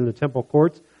buying in the temple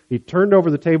courts. He turned over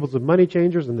the tables of money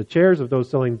changers and the chairs of those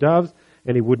selling doves,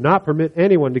 and he would not permit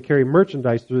anyone to carry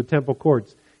merchandise through the temple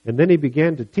courts. And then he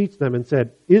began to teach them and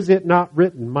said, is it not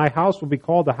written, my house will be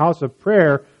called a house of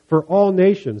prayer for all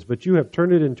nations, but you have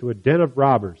turned it into a den of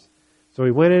robbers. So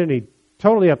he went in and he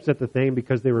totally upset the thing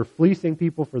because they were fleecing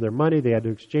people for their money. They had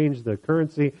to exchange the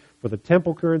currency for the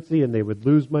temple currency, and they would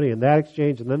lose money in that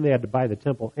exchange. And then they had to buy the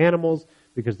temple animals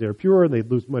because they were pure, and they'd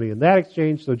lose money in that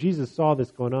exchange. So Jesus saw this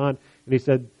going on, and he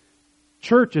said,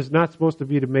 church is not supposed to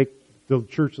be to make the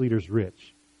church leaders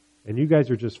rich. And you guys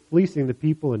are just fleecing the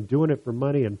people and doing it for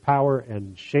money and power,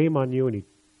 and shame on you. And he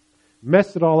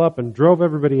messed it all up and drove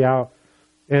everybody out.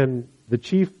 And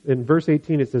in verse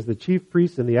 18 it says, the chief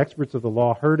priests and the experts of the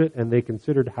law heard it, and they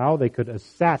considered how they could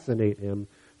assassinate him,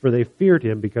 for they feared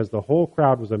him because the whole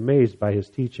crowd was amazed by his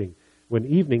teaching. When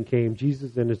evening came,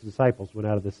 Jesus and his disciples went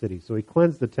out of the city. So he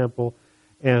cleansed the temple,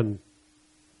 and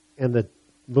the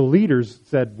leaders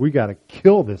said, we got to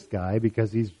kill this guy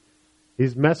because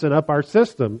he's messing up our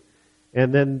system.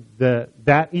 And then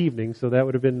that evening, so that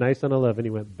would have been Nisan 11,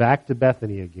 he went back to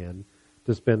Bethany again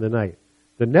to spend the night.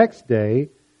 The next day,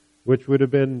 which would have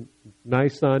been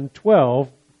Nisan 12,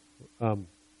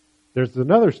 there's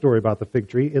another story about the fig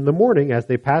tree. In the morning, as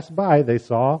they passed by, they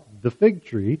saw the fig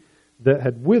tree that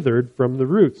had withered from the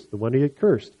roots, the one he had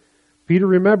cursed. Peter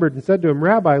remembered and said to him,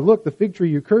 Rabbi, look, the fig tree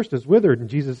you cursed is withered. And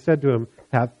Jesus said to him,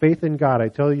 have faith in God. I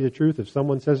tell you the truth, if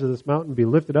someone says to this mountain, be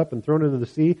lifted up and thrown into the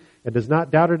sea, and does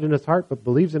not doubt it in his heart, but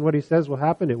believes in what he says will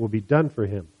happen, it will be done for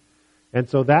him. And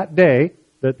so that day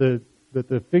that the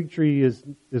the fig tree is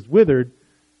withered,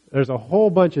 there's a whole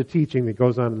bunch of teaching that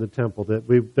goes on in the temple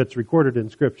that's recorded in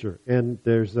Scripture. And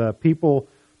there's people,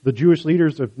 the Jewish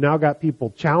leaders have now got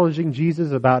people challenging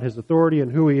Jesus about his authority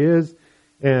and who he is.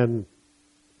 And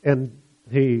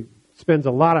he spends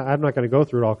a lot of, I'm not going to go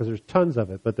through it all because there's tons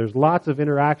of it, but there's lots of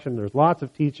interaction, there's lots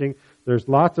of teaching, there's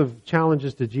lots of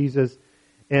challenges to Jesus.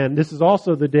 And this is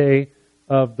also the day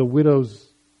of the widow's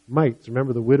mites.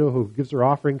 Remember the widow who gives her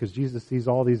offering because Jesus sees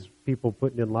all these people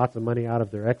putting in lots of money out of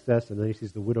their excess, and then he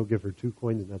sees the widow give her 2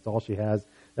 coins, and that's all she has.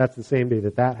 That's the same day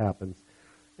that happens.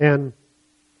 And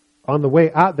on the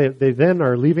way out, they then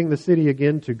are leaving the city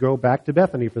again to go back to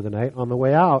Bethany for the night. On the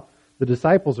way out, the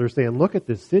disciples are saying, look at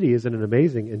this city, isn't it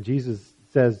amazing? And Jesus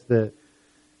says that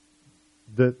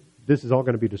this is all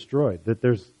going to be destroyed, that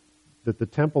the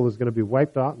temple is going to be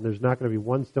wiped out, and there's not going to be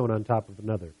one stone on top of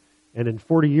another. And in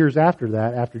 40 years after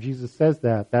that, after Jesus says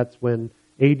that, that's when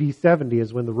AD 70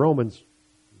 is when the Romans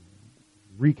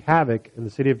wreak havoc in the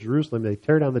city of Jerusalem. They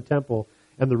tear down the temple,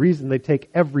 and the reason they take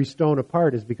every stone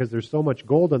apart is because there's so much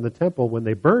gold in the temple. When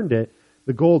they burned it,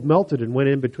 the gold melted and went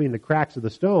in between the cracks of the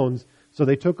stones, so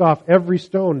they took off every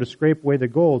stone to scrape away the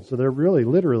gold. So there really,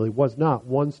 literally was not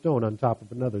one stone on top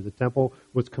of another. The temple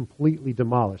was completely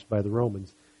demolished by the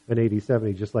Romans in AD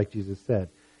 70, just like Jesus said.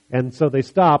 And so they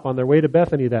stop on their way to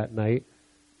Bethany that night.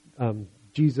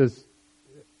 Jesus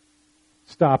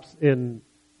stops in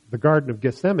the Garden of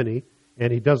Gethsemane,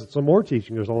 and he does some more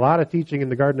teaching. There's a lot of teaching in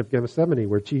the Garden of Gethsemane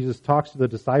where Jesus talks to the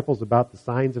disciples about the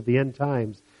signs of the end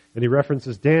times, and he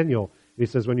references Daniel. He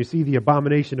says, when you see the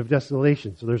abomination of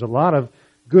desolation. So there's a lot of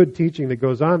good teaching that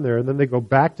goes on there, and then they go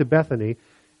back to Bethany.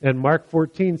 And Mark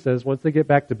 14 says, once they get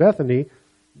back to Bethany,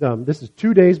 this is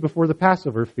 2 days before the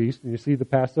Passover feast, and you see the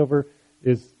Passover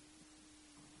is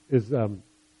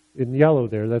in yellow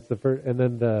there. That's the first, and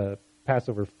then the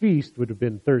Passover feast would have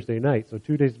been Thursday night. So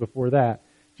 2 days before that,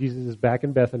 Jesus is back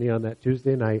in Bethany on that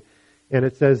Tuesday night, and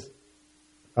it says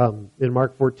in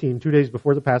Mark 14, 2 days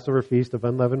before the Passover feast of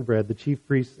unleavened bread, the chief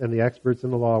priests and the experts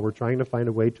in the law were trying to find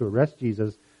a way to arrest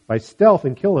Jesus by stealth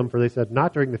and kill him, for they said,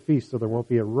 not during the feast, so there won't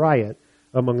be a riot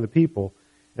among the people.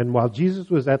 And while Jesus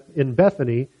was in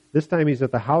Bethany, this time he's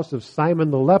at the house of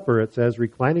Simon the leper, it says,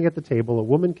 reclining at the table, a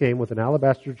woman came with an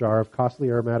alabaster jar of costly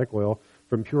aromatic oil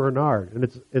from pure nard.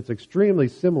 And it's extremely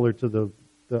similar to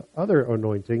the other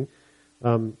anointing.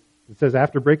 It says,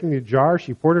 after breaking the jar,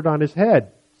 she poured it on his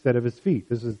head instead of his feet.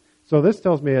 This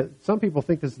tells me that some people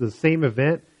think this is the same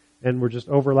event and we're just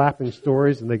overlapping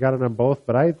stories and they got it on both.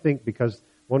 But I think because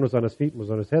one was on his feet and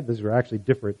was on his head, these were actually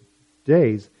different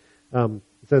days.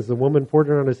 It says the woman poured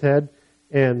it on his head,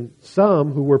 and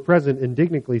some who were present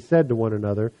indignantly said to one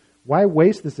another, why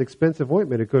waste this expensive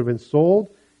ointment? It could have been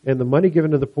sold and the money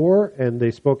given to the poor. And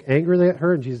they spoke angrily at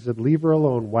her, and Jesus said, leave her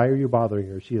alone. Why are you bothering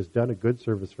her? She has done a good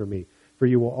service for me. For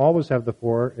you will always have the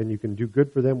poor, and you can do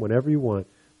good for them whenever you want,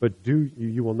 but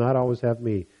you will not always have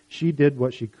me. She did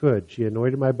what she could. She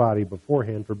anointed my body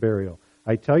beforehand for burial.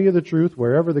 I tell you the truth,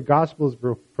 wherever the gospel is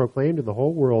proclaimed in the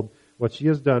whole world, what she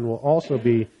has done will also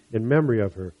be in memory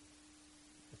of her.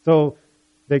 So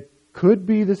they could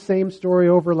be the same story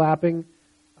overlapping.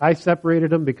 I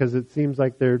separated them because it seems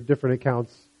like they're different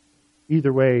accounts.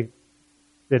 Either way,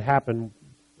 it happened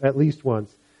at least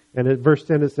once. And in verse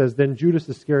 10 it says, then Judas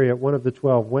Iscariot, one of the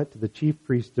 12, went to the chief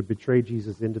priests to betray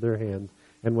Jesus into their hands.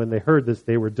 And when they heard this,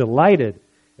 they were delighted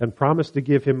and promised to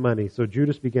give him money. So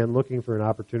Judas began looking for an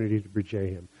opportunity to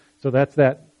betray him. So that's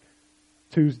that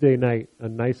Tuesday night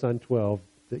on Nisan 12,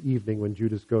 the evening when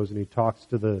Judas goes and he talks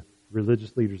to the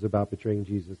religious leaders about betraying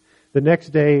Jesus. The next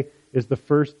day is the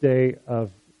first day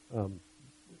of,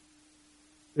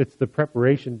 it's the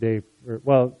preparation day.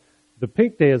 The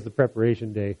pink day is the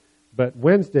preparation day. But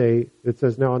Wednesday, it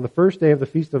says, now on the first day of the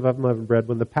Feast of Unleavened Bread,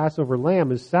 when the Passover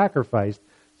lamb is sacrificed,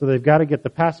 so they've got to get the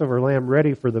Passover lamb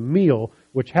ready for the meal,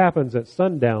 which happens at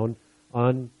sundown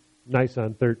on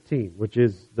Nisan 13, which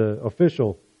is the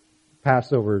official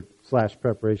Passover /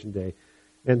 preparation day.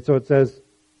 And so it says,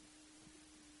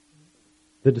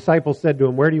 the disciples said to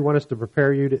him, where do you want us to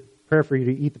prepare for you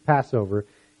to eat the Passover?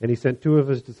 And he sent 2 of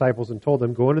his disciples and told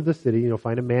them, go into the city,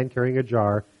 find a man carrying a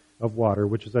jar of water,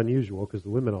 which is unusual because the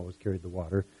women always carried the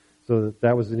water. So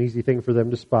that was an easy thing for them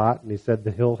to spot. And he said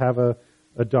that he'll have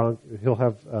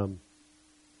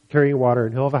carrying water,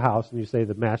 and he'll have a house. And you say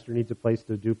the master needs a place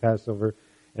to do Passover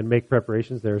and make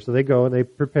preparations there. So they go and they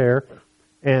prepare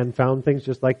and found things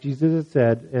just like Jesus had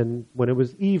said. And when it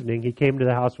was evening, he came to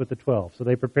the house with the 12. So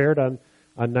they prepared on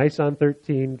Nisan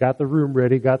 13, got the room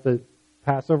ready, got the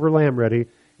Passover lamb ready,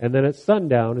 and then at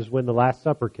sundown is when the Last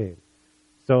Supper came.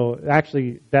 So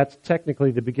actually, that's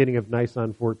technically the beginning of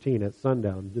Nisan 14 at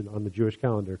sundown on the Jewish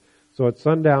calendar. So at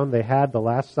sundown, they had the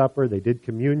Last Supper. They did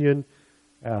communion.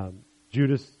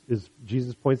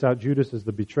 Jesus points out Judas is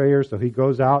the betrayer, so he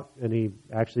goes out and he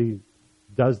actually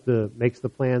makes the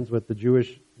plans with the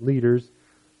Jewish leaders.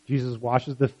 Jesus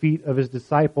washes the feet of his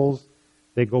disciples.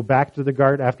 They go back to the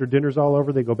garden after dinner's all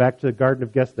over. They go back to the Garden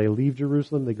of Gethsemane. They leave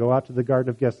Jerusalem. They go out to the Garden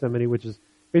of Gethsemane, which is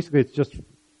basically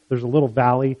there's a little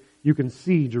valley. You can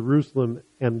see Jerusalem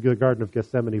and the Garden of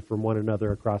Gethsemane from one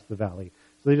another across the valley.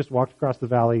 So they just walked across the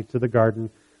valley to the garden,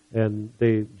 and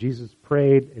Jesus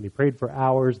prayed, and he prayed for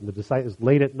hours, and it was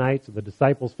late at night, so the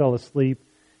disciples fell asleep.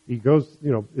 He goes,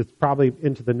 it's probably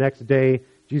into the next day.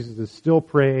 Jesus is still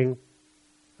praying.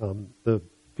 The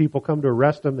people come to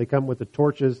arrest him. They come with the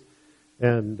torches,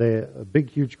 and a big,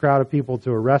 huge crowd of people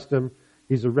to arrest him.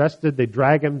 He's arrested. They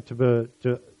drag him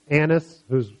to Annas,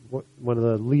 who's one of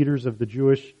the leaders of the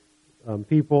Jewish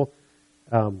people.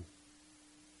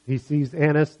 He sees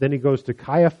Annas. Then he goes to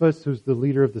Caiaphas, who's the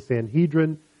leader of the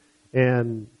Sanhedrin.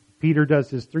 And Peter does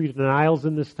his 3 denials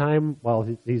in this time while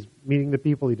he's meeting the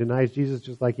people. He denies Jesus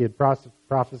just like he had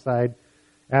prophesied.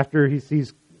 After he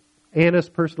sees Annas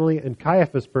personally and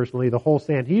Caiaphas personally, the whole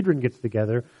Sanhedrin gets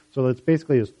together. So it's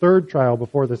basically his third trial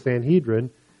before the Sanhedrin.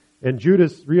 And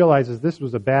Judas realizes this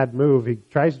was a bad move. He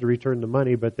tries to return the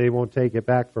money, but they won't take it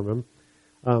back from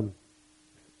him.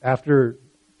 After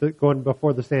going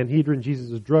before the Sanhedrin, Jesus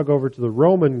is dragged over to the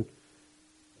Roman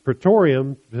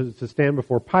Praetorium to stand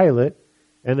before Pilate.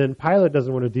 And then Pilate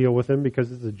doesn't want to deal with him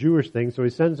because it's a Jewish thing, so he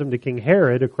sends him to King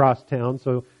Herod across town.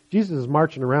 So Jesus is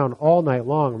marching around all night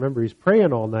long. Remember, he's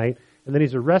praying all night, and then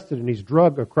he's arrested and he's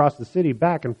dragged across the city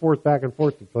back and forth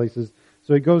to places.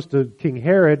 So he goes to King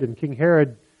Herod, and King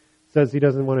Herod says he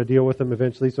doesn't want to deal with him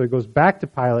eventually. So he goes back to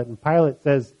Pilate, and Pilate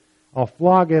says, I'll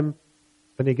flog him.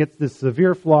 And he gets this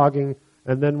severe flogging.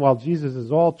 And then while Jesus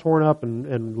is all torn up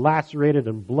and lacerated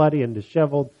and bloody and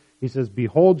disheveled, he says,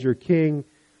 behold your king.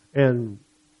 And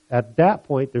at that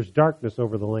point, there's darkness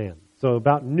over the land. So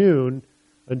about noon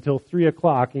until 3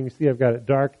 o'clock, you can see I've got it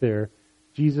dark there,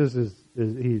 Jesus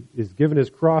is given his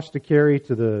cross to carry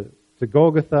to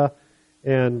Golgotha,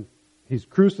 and he's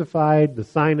crucified. The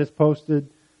sign is posted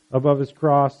above his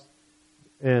cross,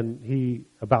 and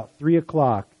about 3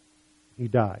 o'clock, he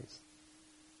dies.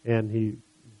 And he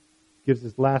gives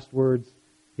his last words.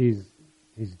 He's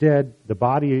dead. The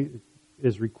body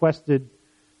is requested.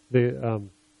 They go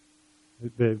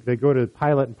to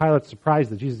Pilate, and Pilate's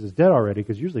surprised that Jesus is dead already,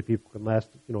 because usually people can last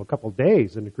a couple of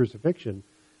days in the crucifixion.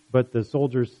 But the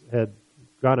soldiers had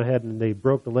gone ahead and they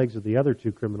broke the legs of the other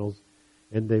 2 criminals,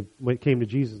 and they came to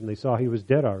Jesus and they saw he was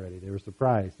dead already. They were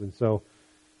surprised, and so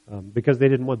because they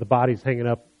didn't want the bodies hanging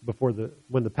up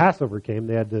when the Passover came,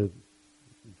 they had to,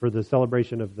 for the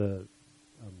celebration of the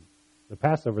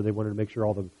Passover, they wanted to make sure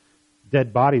all the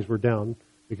dead bodies were down,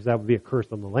 because that would be a curse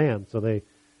on the land. So they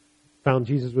found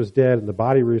Jesus was dead, and the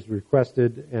body was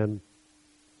requested, and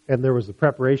there was the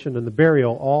preparation and the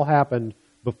burial all happened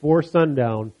before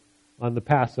sundown on the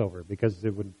Passover, because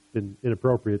it would have been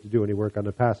inappropriate to do any work on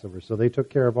the Passover. So they took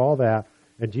care of all that,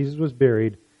 and Jesus was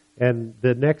buried. And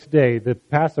the next day, the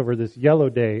Passover, this yellow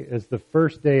day, is the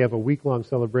first day of a week-long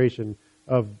celebration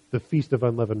of the Feast of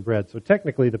Unleavened Bread. So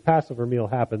technically, the Passover meal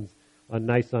happens on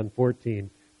Nisan 14.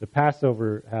 The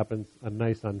Passover happens on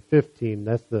Nisan 15.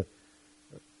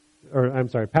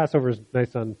 Passover is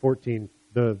Nisan 14.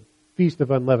 The Feast of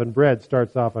Unleavened Bread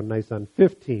starts off on Nisan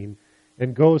 15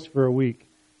 and goes for a week.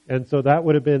 And so that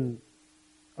would have been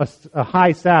a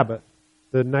high Sabbath,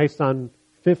 the Nisan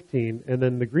 15, and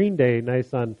then the green day,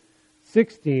 Nisan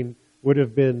 16, would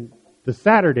have been the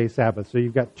Saturday Sabbath. So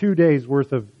you've got 2 days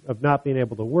worth of not being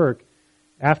able to work.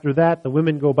 After that, the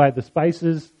women go buy the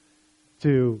spices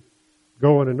to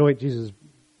go and anoint Jesus'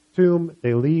 tomb.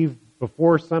 They leave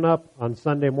before sunup on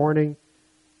Sunday morning,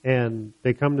 and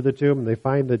they come to the tomb and they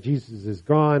find that Jesus is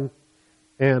gone.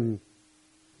 And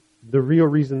the real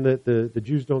reason that the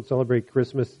Jews don't celebrate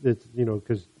Christmas, it's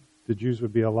because the Jews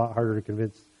would be a lot harder to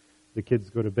convince the kids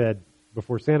to go to bed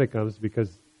before Santa comes,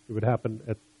 because it would happen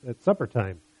at supper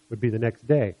time, would be the next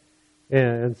day.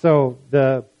 And so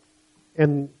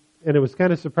and it was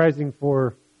kind of surprising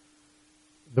for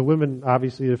the women,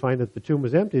 obviously, to find that the tomb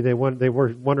was empty. They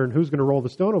were wondering who's going to roll the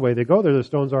stone away. They go there, the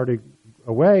stone's already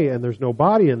away, and there's no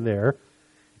body in there.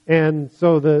 And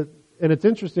so and it's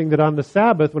interesting that on the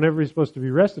Sabbath, when everybody's supposed to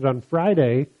be rested on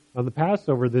Friday, on the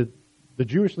Passover, the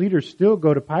Jewish leaders still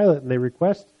go to Pilate and they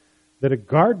request that a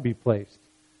guard be placed.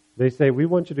 They say, we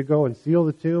want you to go and seal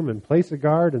the tomb and place a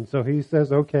guard. And so he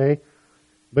says, okay.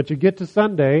 But you get to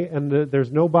Sunday and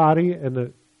there's no body. And I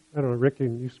don't know, Rick,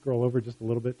 can you scroll over just a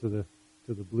little bit to the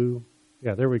blue?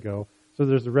 Yeah, there we go. So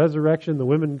there's the resurrection. The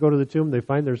women go to the tomb. They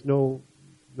find there's no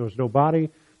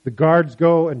body. the guards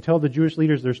go and tell the Jewish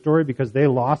leaders their story because they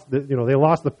lost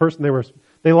the person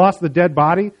they lost the dead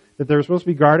body that they were supposed to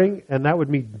be guarding, and that would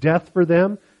mean death for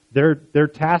them. Their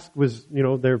task was,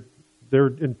 they're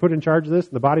put in charge of this,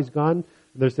 and the body's gone.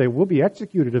 They say, we'll be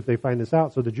executed if they find this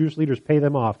out. So the Jewish leaders pay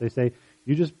them off. They say,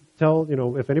 you just tell,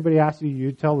 if anybody asks you,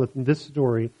 you tell them this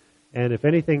story, and if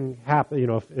anything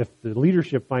happens, if the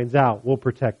leadership finds out, we'll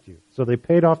protect you. So they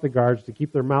paid off the guards to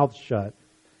keep their mouths shut,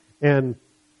 and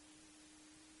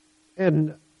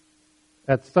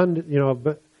at Sunday,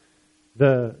 but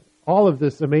all of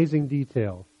this amazing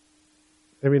detail.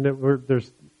 I mean,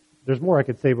 there's more I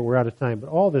could say, but we're out of time. But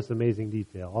all this amazing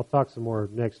detail. I'll talk some more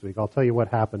next week. I'll tell you what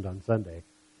happened on Sunday,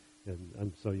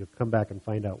 and so you'll come back and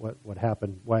find out what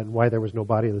happened, why there was no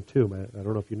body in the tomb. I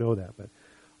don't know if you know that, but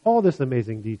all this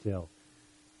amazing detail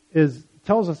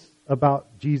tells us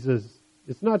about Jesus.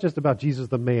 It's not just about Jesus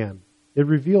the man. It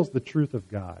reveals the truth of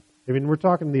God. I mean, we're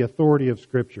talking the authority of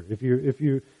Scripture. If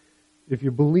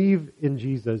you believe in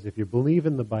Jesus, if you believe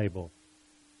in the Bible,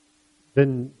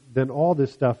 then all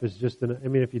this stuff is just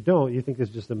if you don't, you think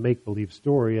it's just a make-believe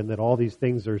story, and that all these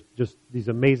things are just these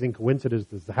amazing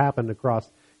coincidences that happen across,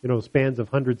 spans of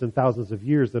hundreds and thousands of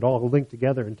years that all link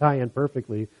together and tie in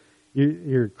perfectly.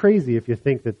 You're crazy if you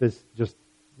think that this just,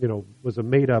 was a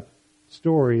made-up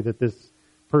story, that this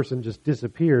person just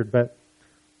disappeared.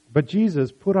 But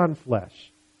Jesus put on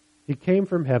flesh. He came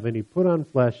from heaven, he put on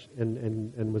flesh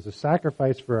and was a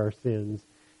sacrifice for our sins.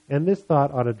 And this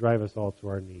thought ought to drive us all to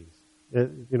our knees.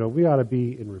 We ought to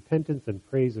be in repentance and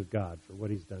praise of God for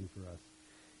what he's done for us.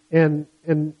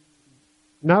 And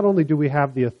not only do we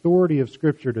have the authority of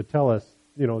Scripture to tell us,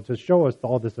 to show us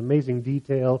all this amazing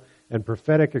detail and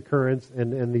prophetic occurrence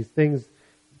and these things,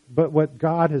 but what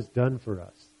God has done for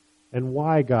us and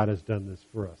why God has done this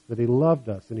for us, that he loved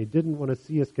us and he didn't want to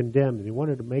see us condemned, and he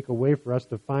wanted to make a way for us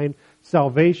to find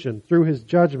salvation through his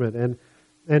judgment.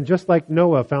 And just like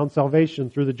Noah found salvation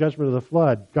through the judgment of the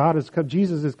flood,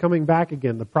 Jesus is coming back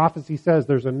again. The prophecy says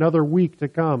there's another week to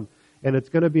come, and it's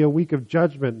going to be a week of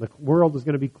judgment. The world is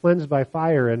going to be cleansed by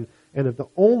fire, and if the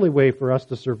only way for us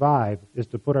to survive is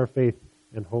to put our faith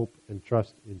and hope and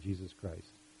trust in Jesus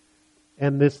Christ.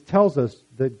 And this tells us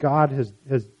that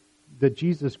that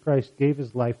Jesus Christ gave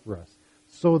his life for us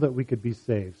so that we could be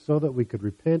saved, so that we could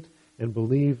repent and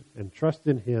believe and trust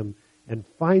in him and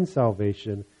find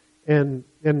salvation. And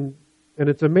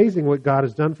it's amazing what God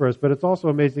has done for us, but it's also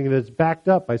amazing that it's backed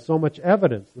up by so much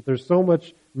evidence, that there's so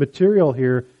much material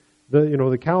here,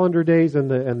 the calendar days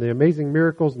and the amazing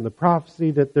miracles and the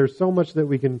prophecy, that there's so much that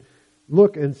we can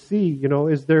look and see.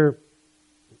 Is there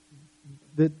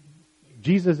that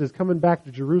Jesus is coming back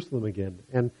to Jerusalem again,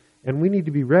 and we need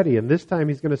to be ready. And this time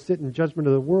he's going to sit in judgment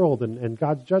of the world, and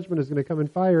God's judgment is going to come in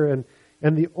fire.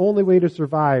 And the only way to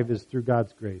survive is through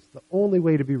God's grace. The only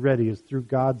way to be ready is through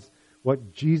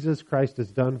what Jesus Christ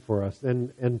has done for us,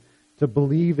 and to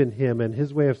believe in him and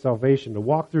his way of salvation, to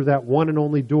walk through that one and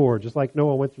only door, just like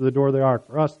Noah went through the door of the ark,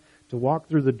 for us to walk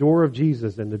through the door of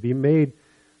Jesus and to be made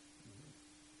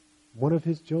one of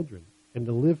his children, and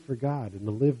to live for God and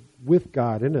to live with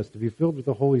God in us, to be filled with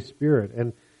the Holy Spirit.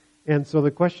 And so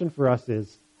the question for us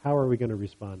is, how are we going to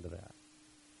respond to that?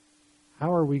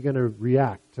 How are we going to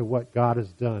react to what God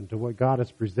has done, to what God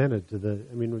has presented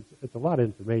it's a lot of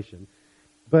information,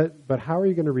 but how are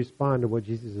you going to respond to what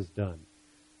Jesus has done?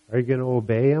 Are you going to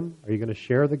obey him? Are you going to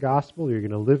share the gospel? Are you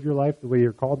going to live your life the way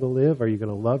you're called to live? Are you going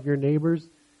to love your neighbors?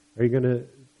 Are you going to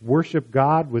worship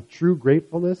God with true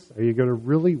gratefulness? Are you going to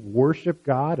really worship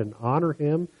God and honor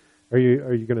him? Are you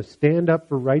going to stand up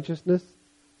for righteousness?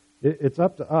 It's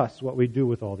up to us what we do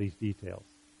with all these details,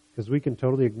 because we can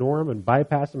totally ignore them and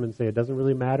bypass them and say it doesn't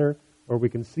really matter, or we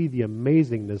can see the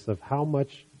amazingness of how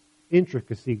much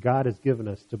intricacy God has given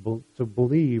us to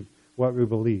believe what we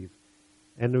believe.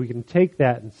 And we can take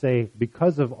that and say,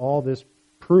 because of all this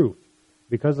proof,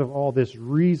 because of all this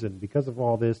reason, because of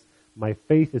all this, my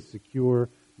faith is secure,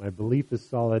 my belief is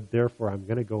solid, therefore I'm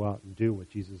going to go out and do what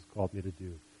Jesus called me to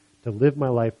do, to live my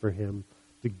life for him,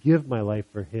 to give my life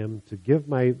for him, to give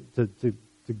my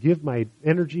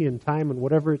energy and time and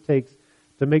whatever it takes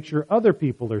to make sure other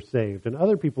people are saved and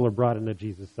other people are brought into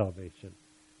Jesus' salvation.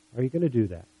 Are you going to do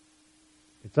that?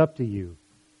 It's up to you.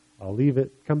 I'll leave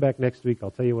it. Come back next week.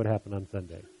 I'll tell you what happened on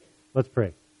Sunday. Let's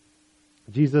pray.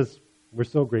 Jesus, we're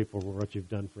so grateful for what you've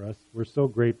done for us. We're so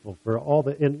grateful for all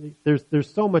and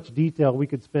there's so much detail. We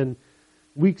could spend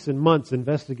weeks and months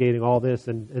investigating all this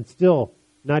and still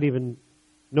not even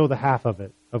know the half of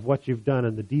it, of what you've done,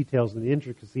 and the details and the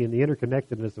intricacy and the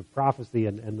interconnectedness of prophecy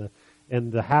and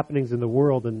the happenings in the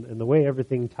world and the way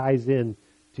everything ties in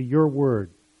to your word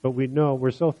But we know,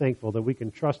 we're so thankful that we can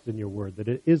trust in your word, that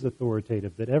it is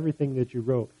authoritative, that everything that you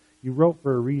wrote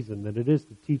for a reason, that it is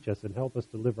to teach us and help us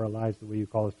to live our lives the way you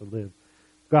call us to live.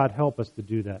 God, help us to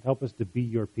do that. Help us to be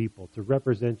your people, to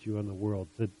represent you in the world,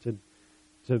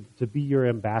 to be your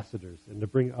ambassadors and to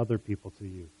bring other people to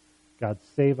you. God,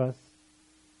 save us,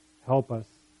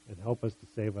 and help us to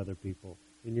save other people.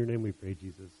 In your name we pray,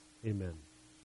 Jesus. Amen.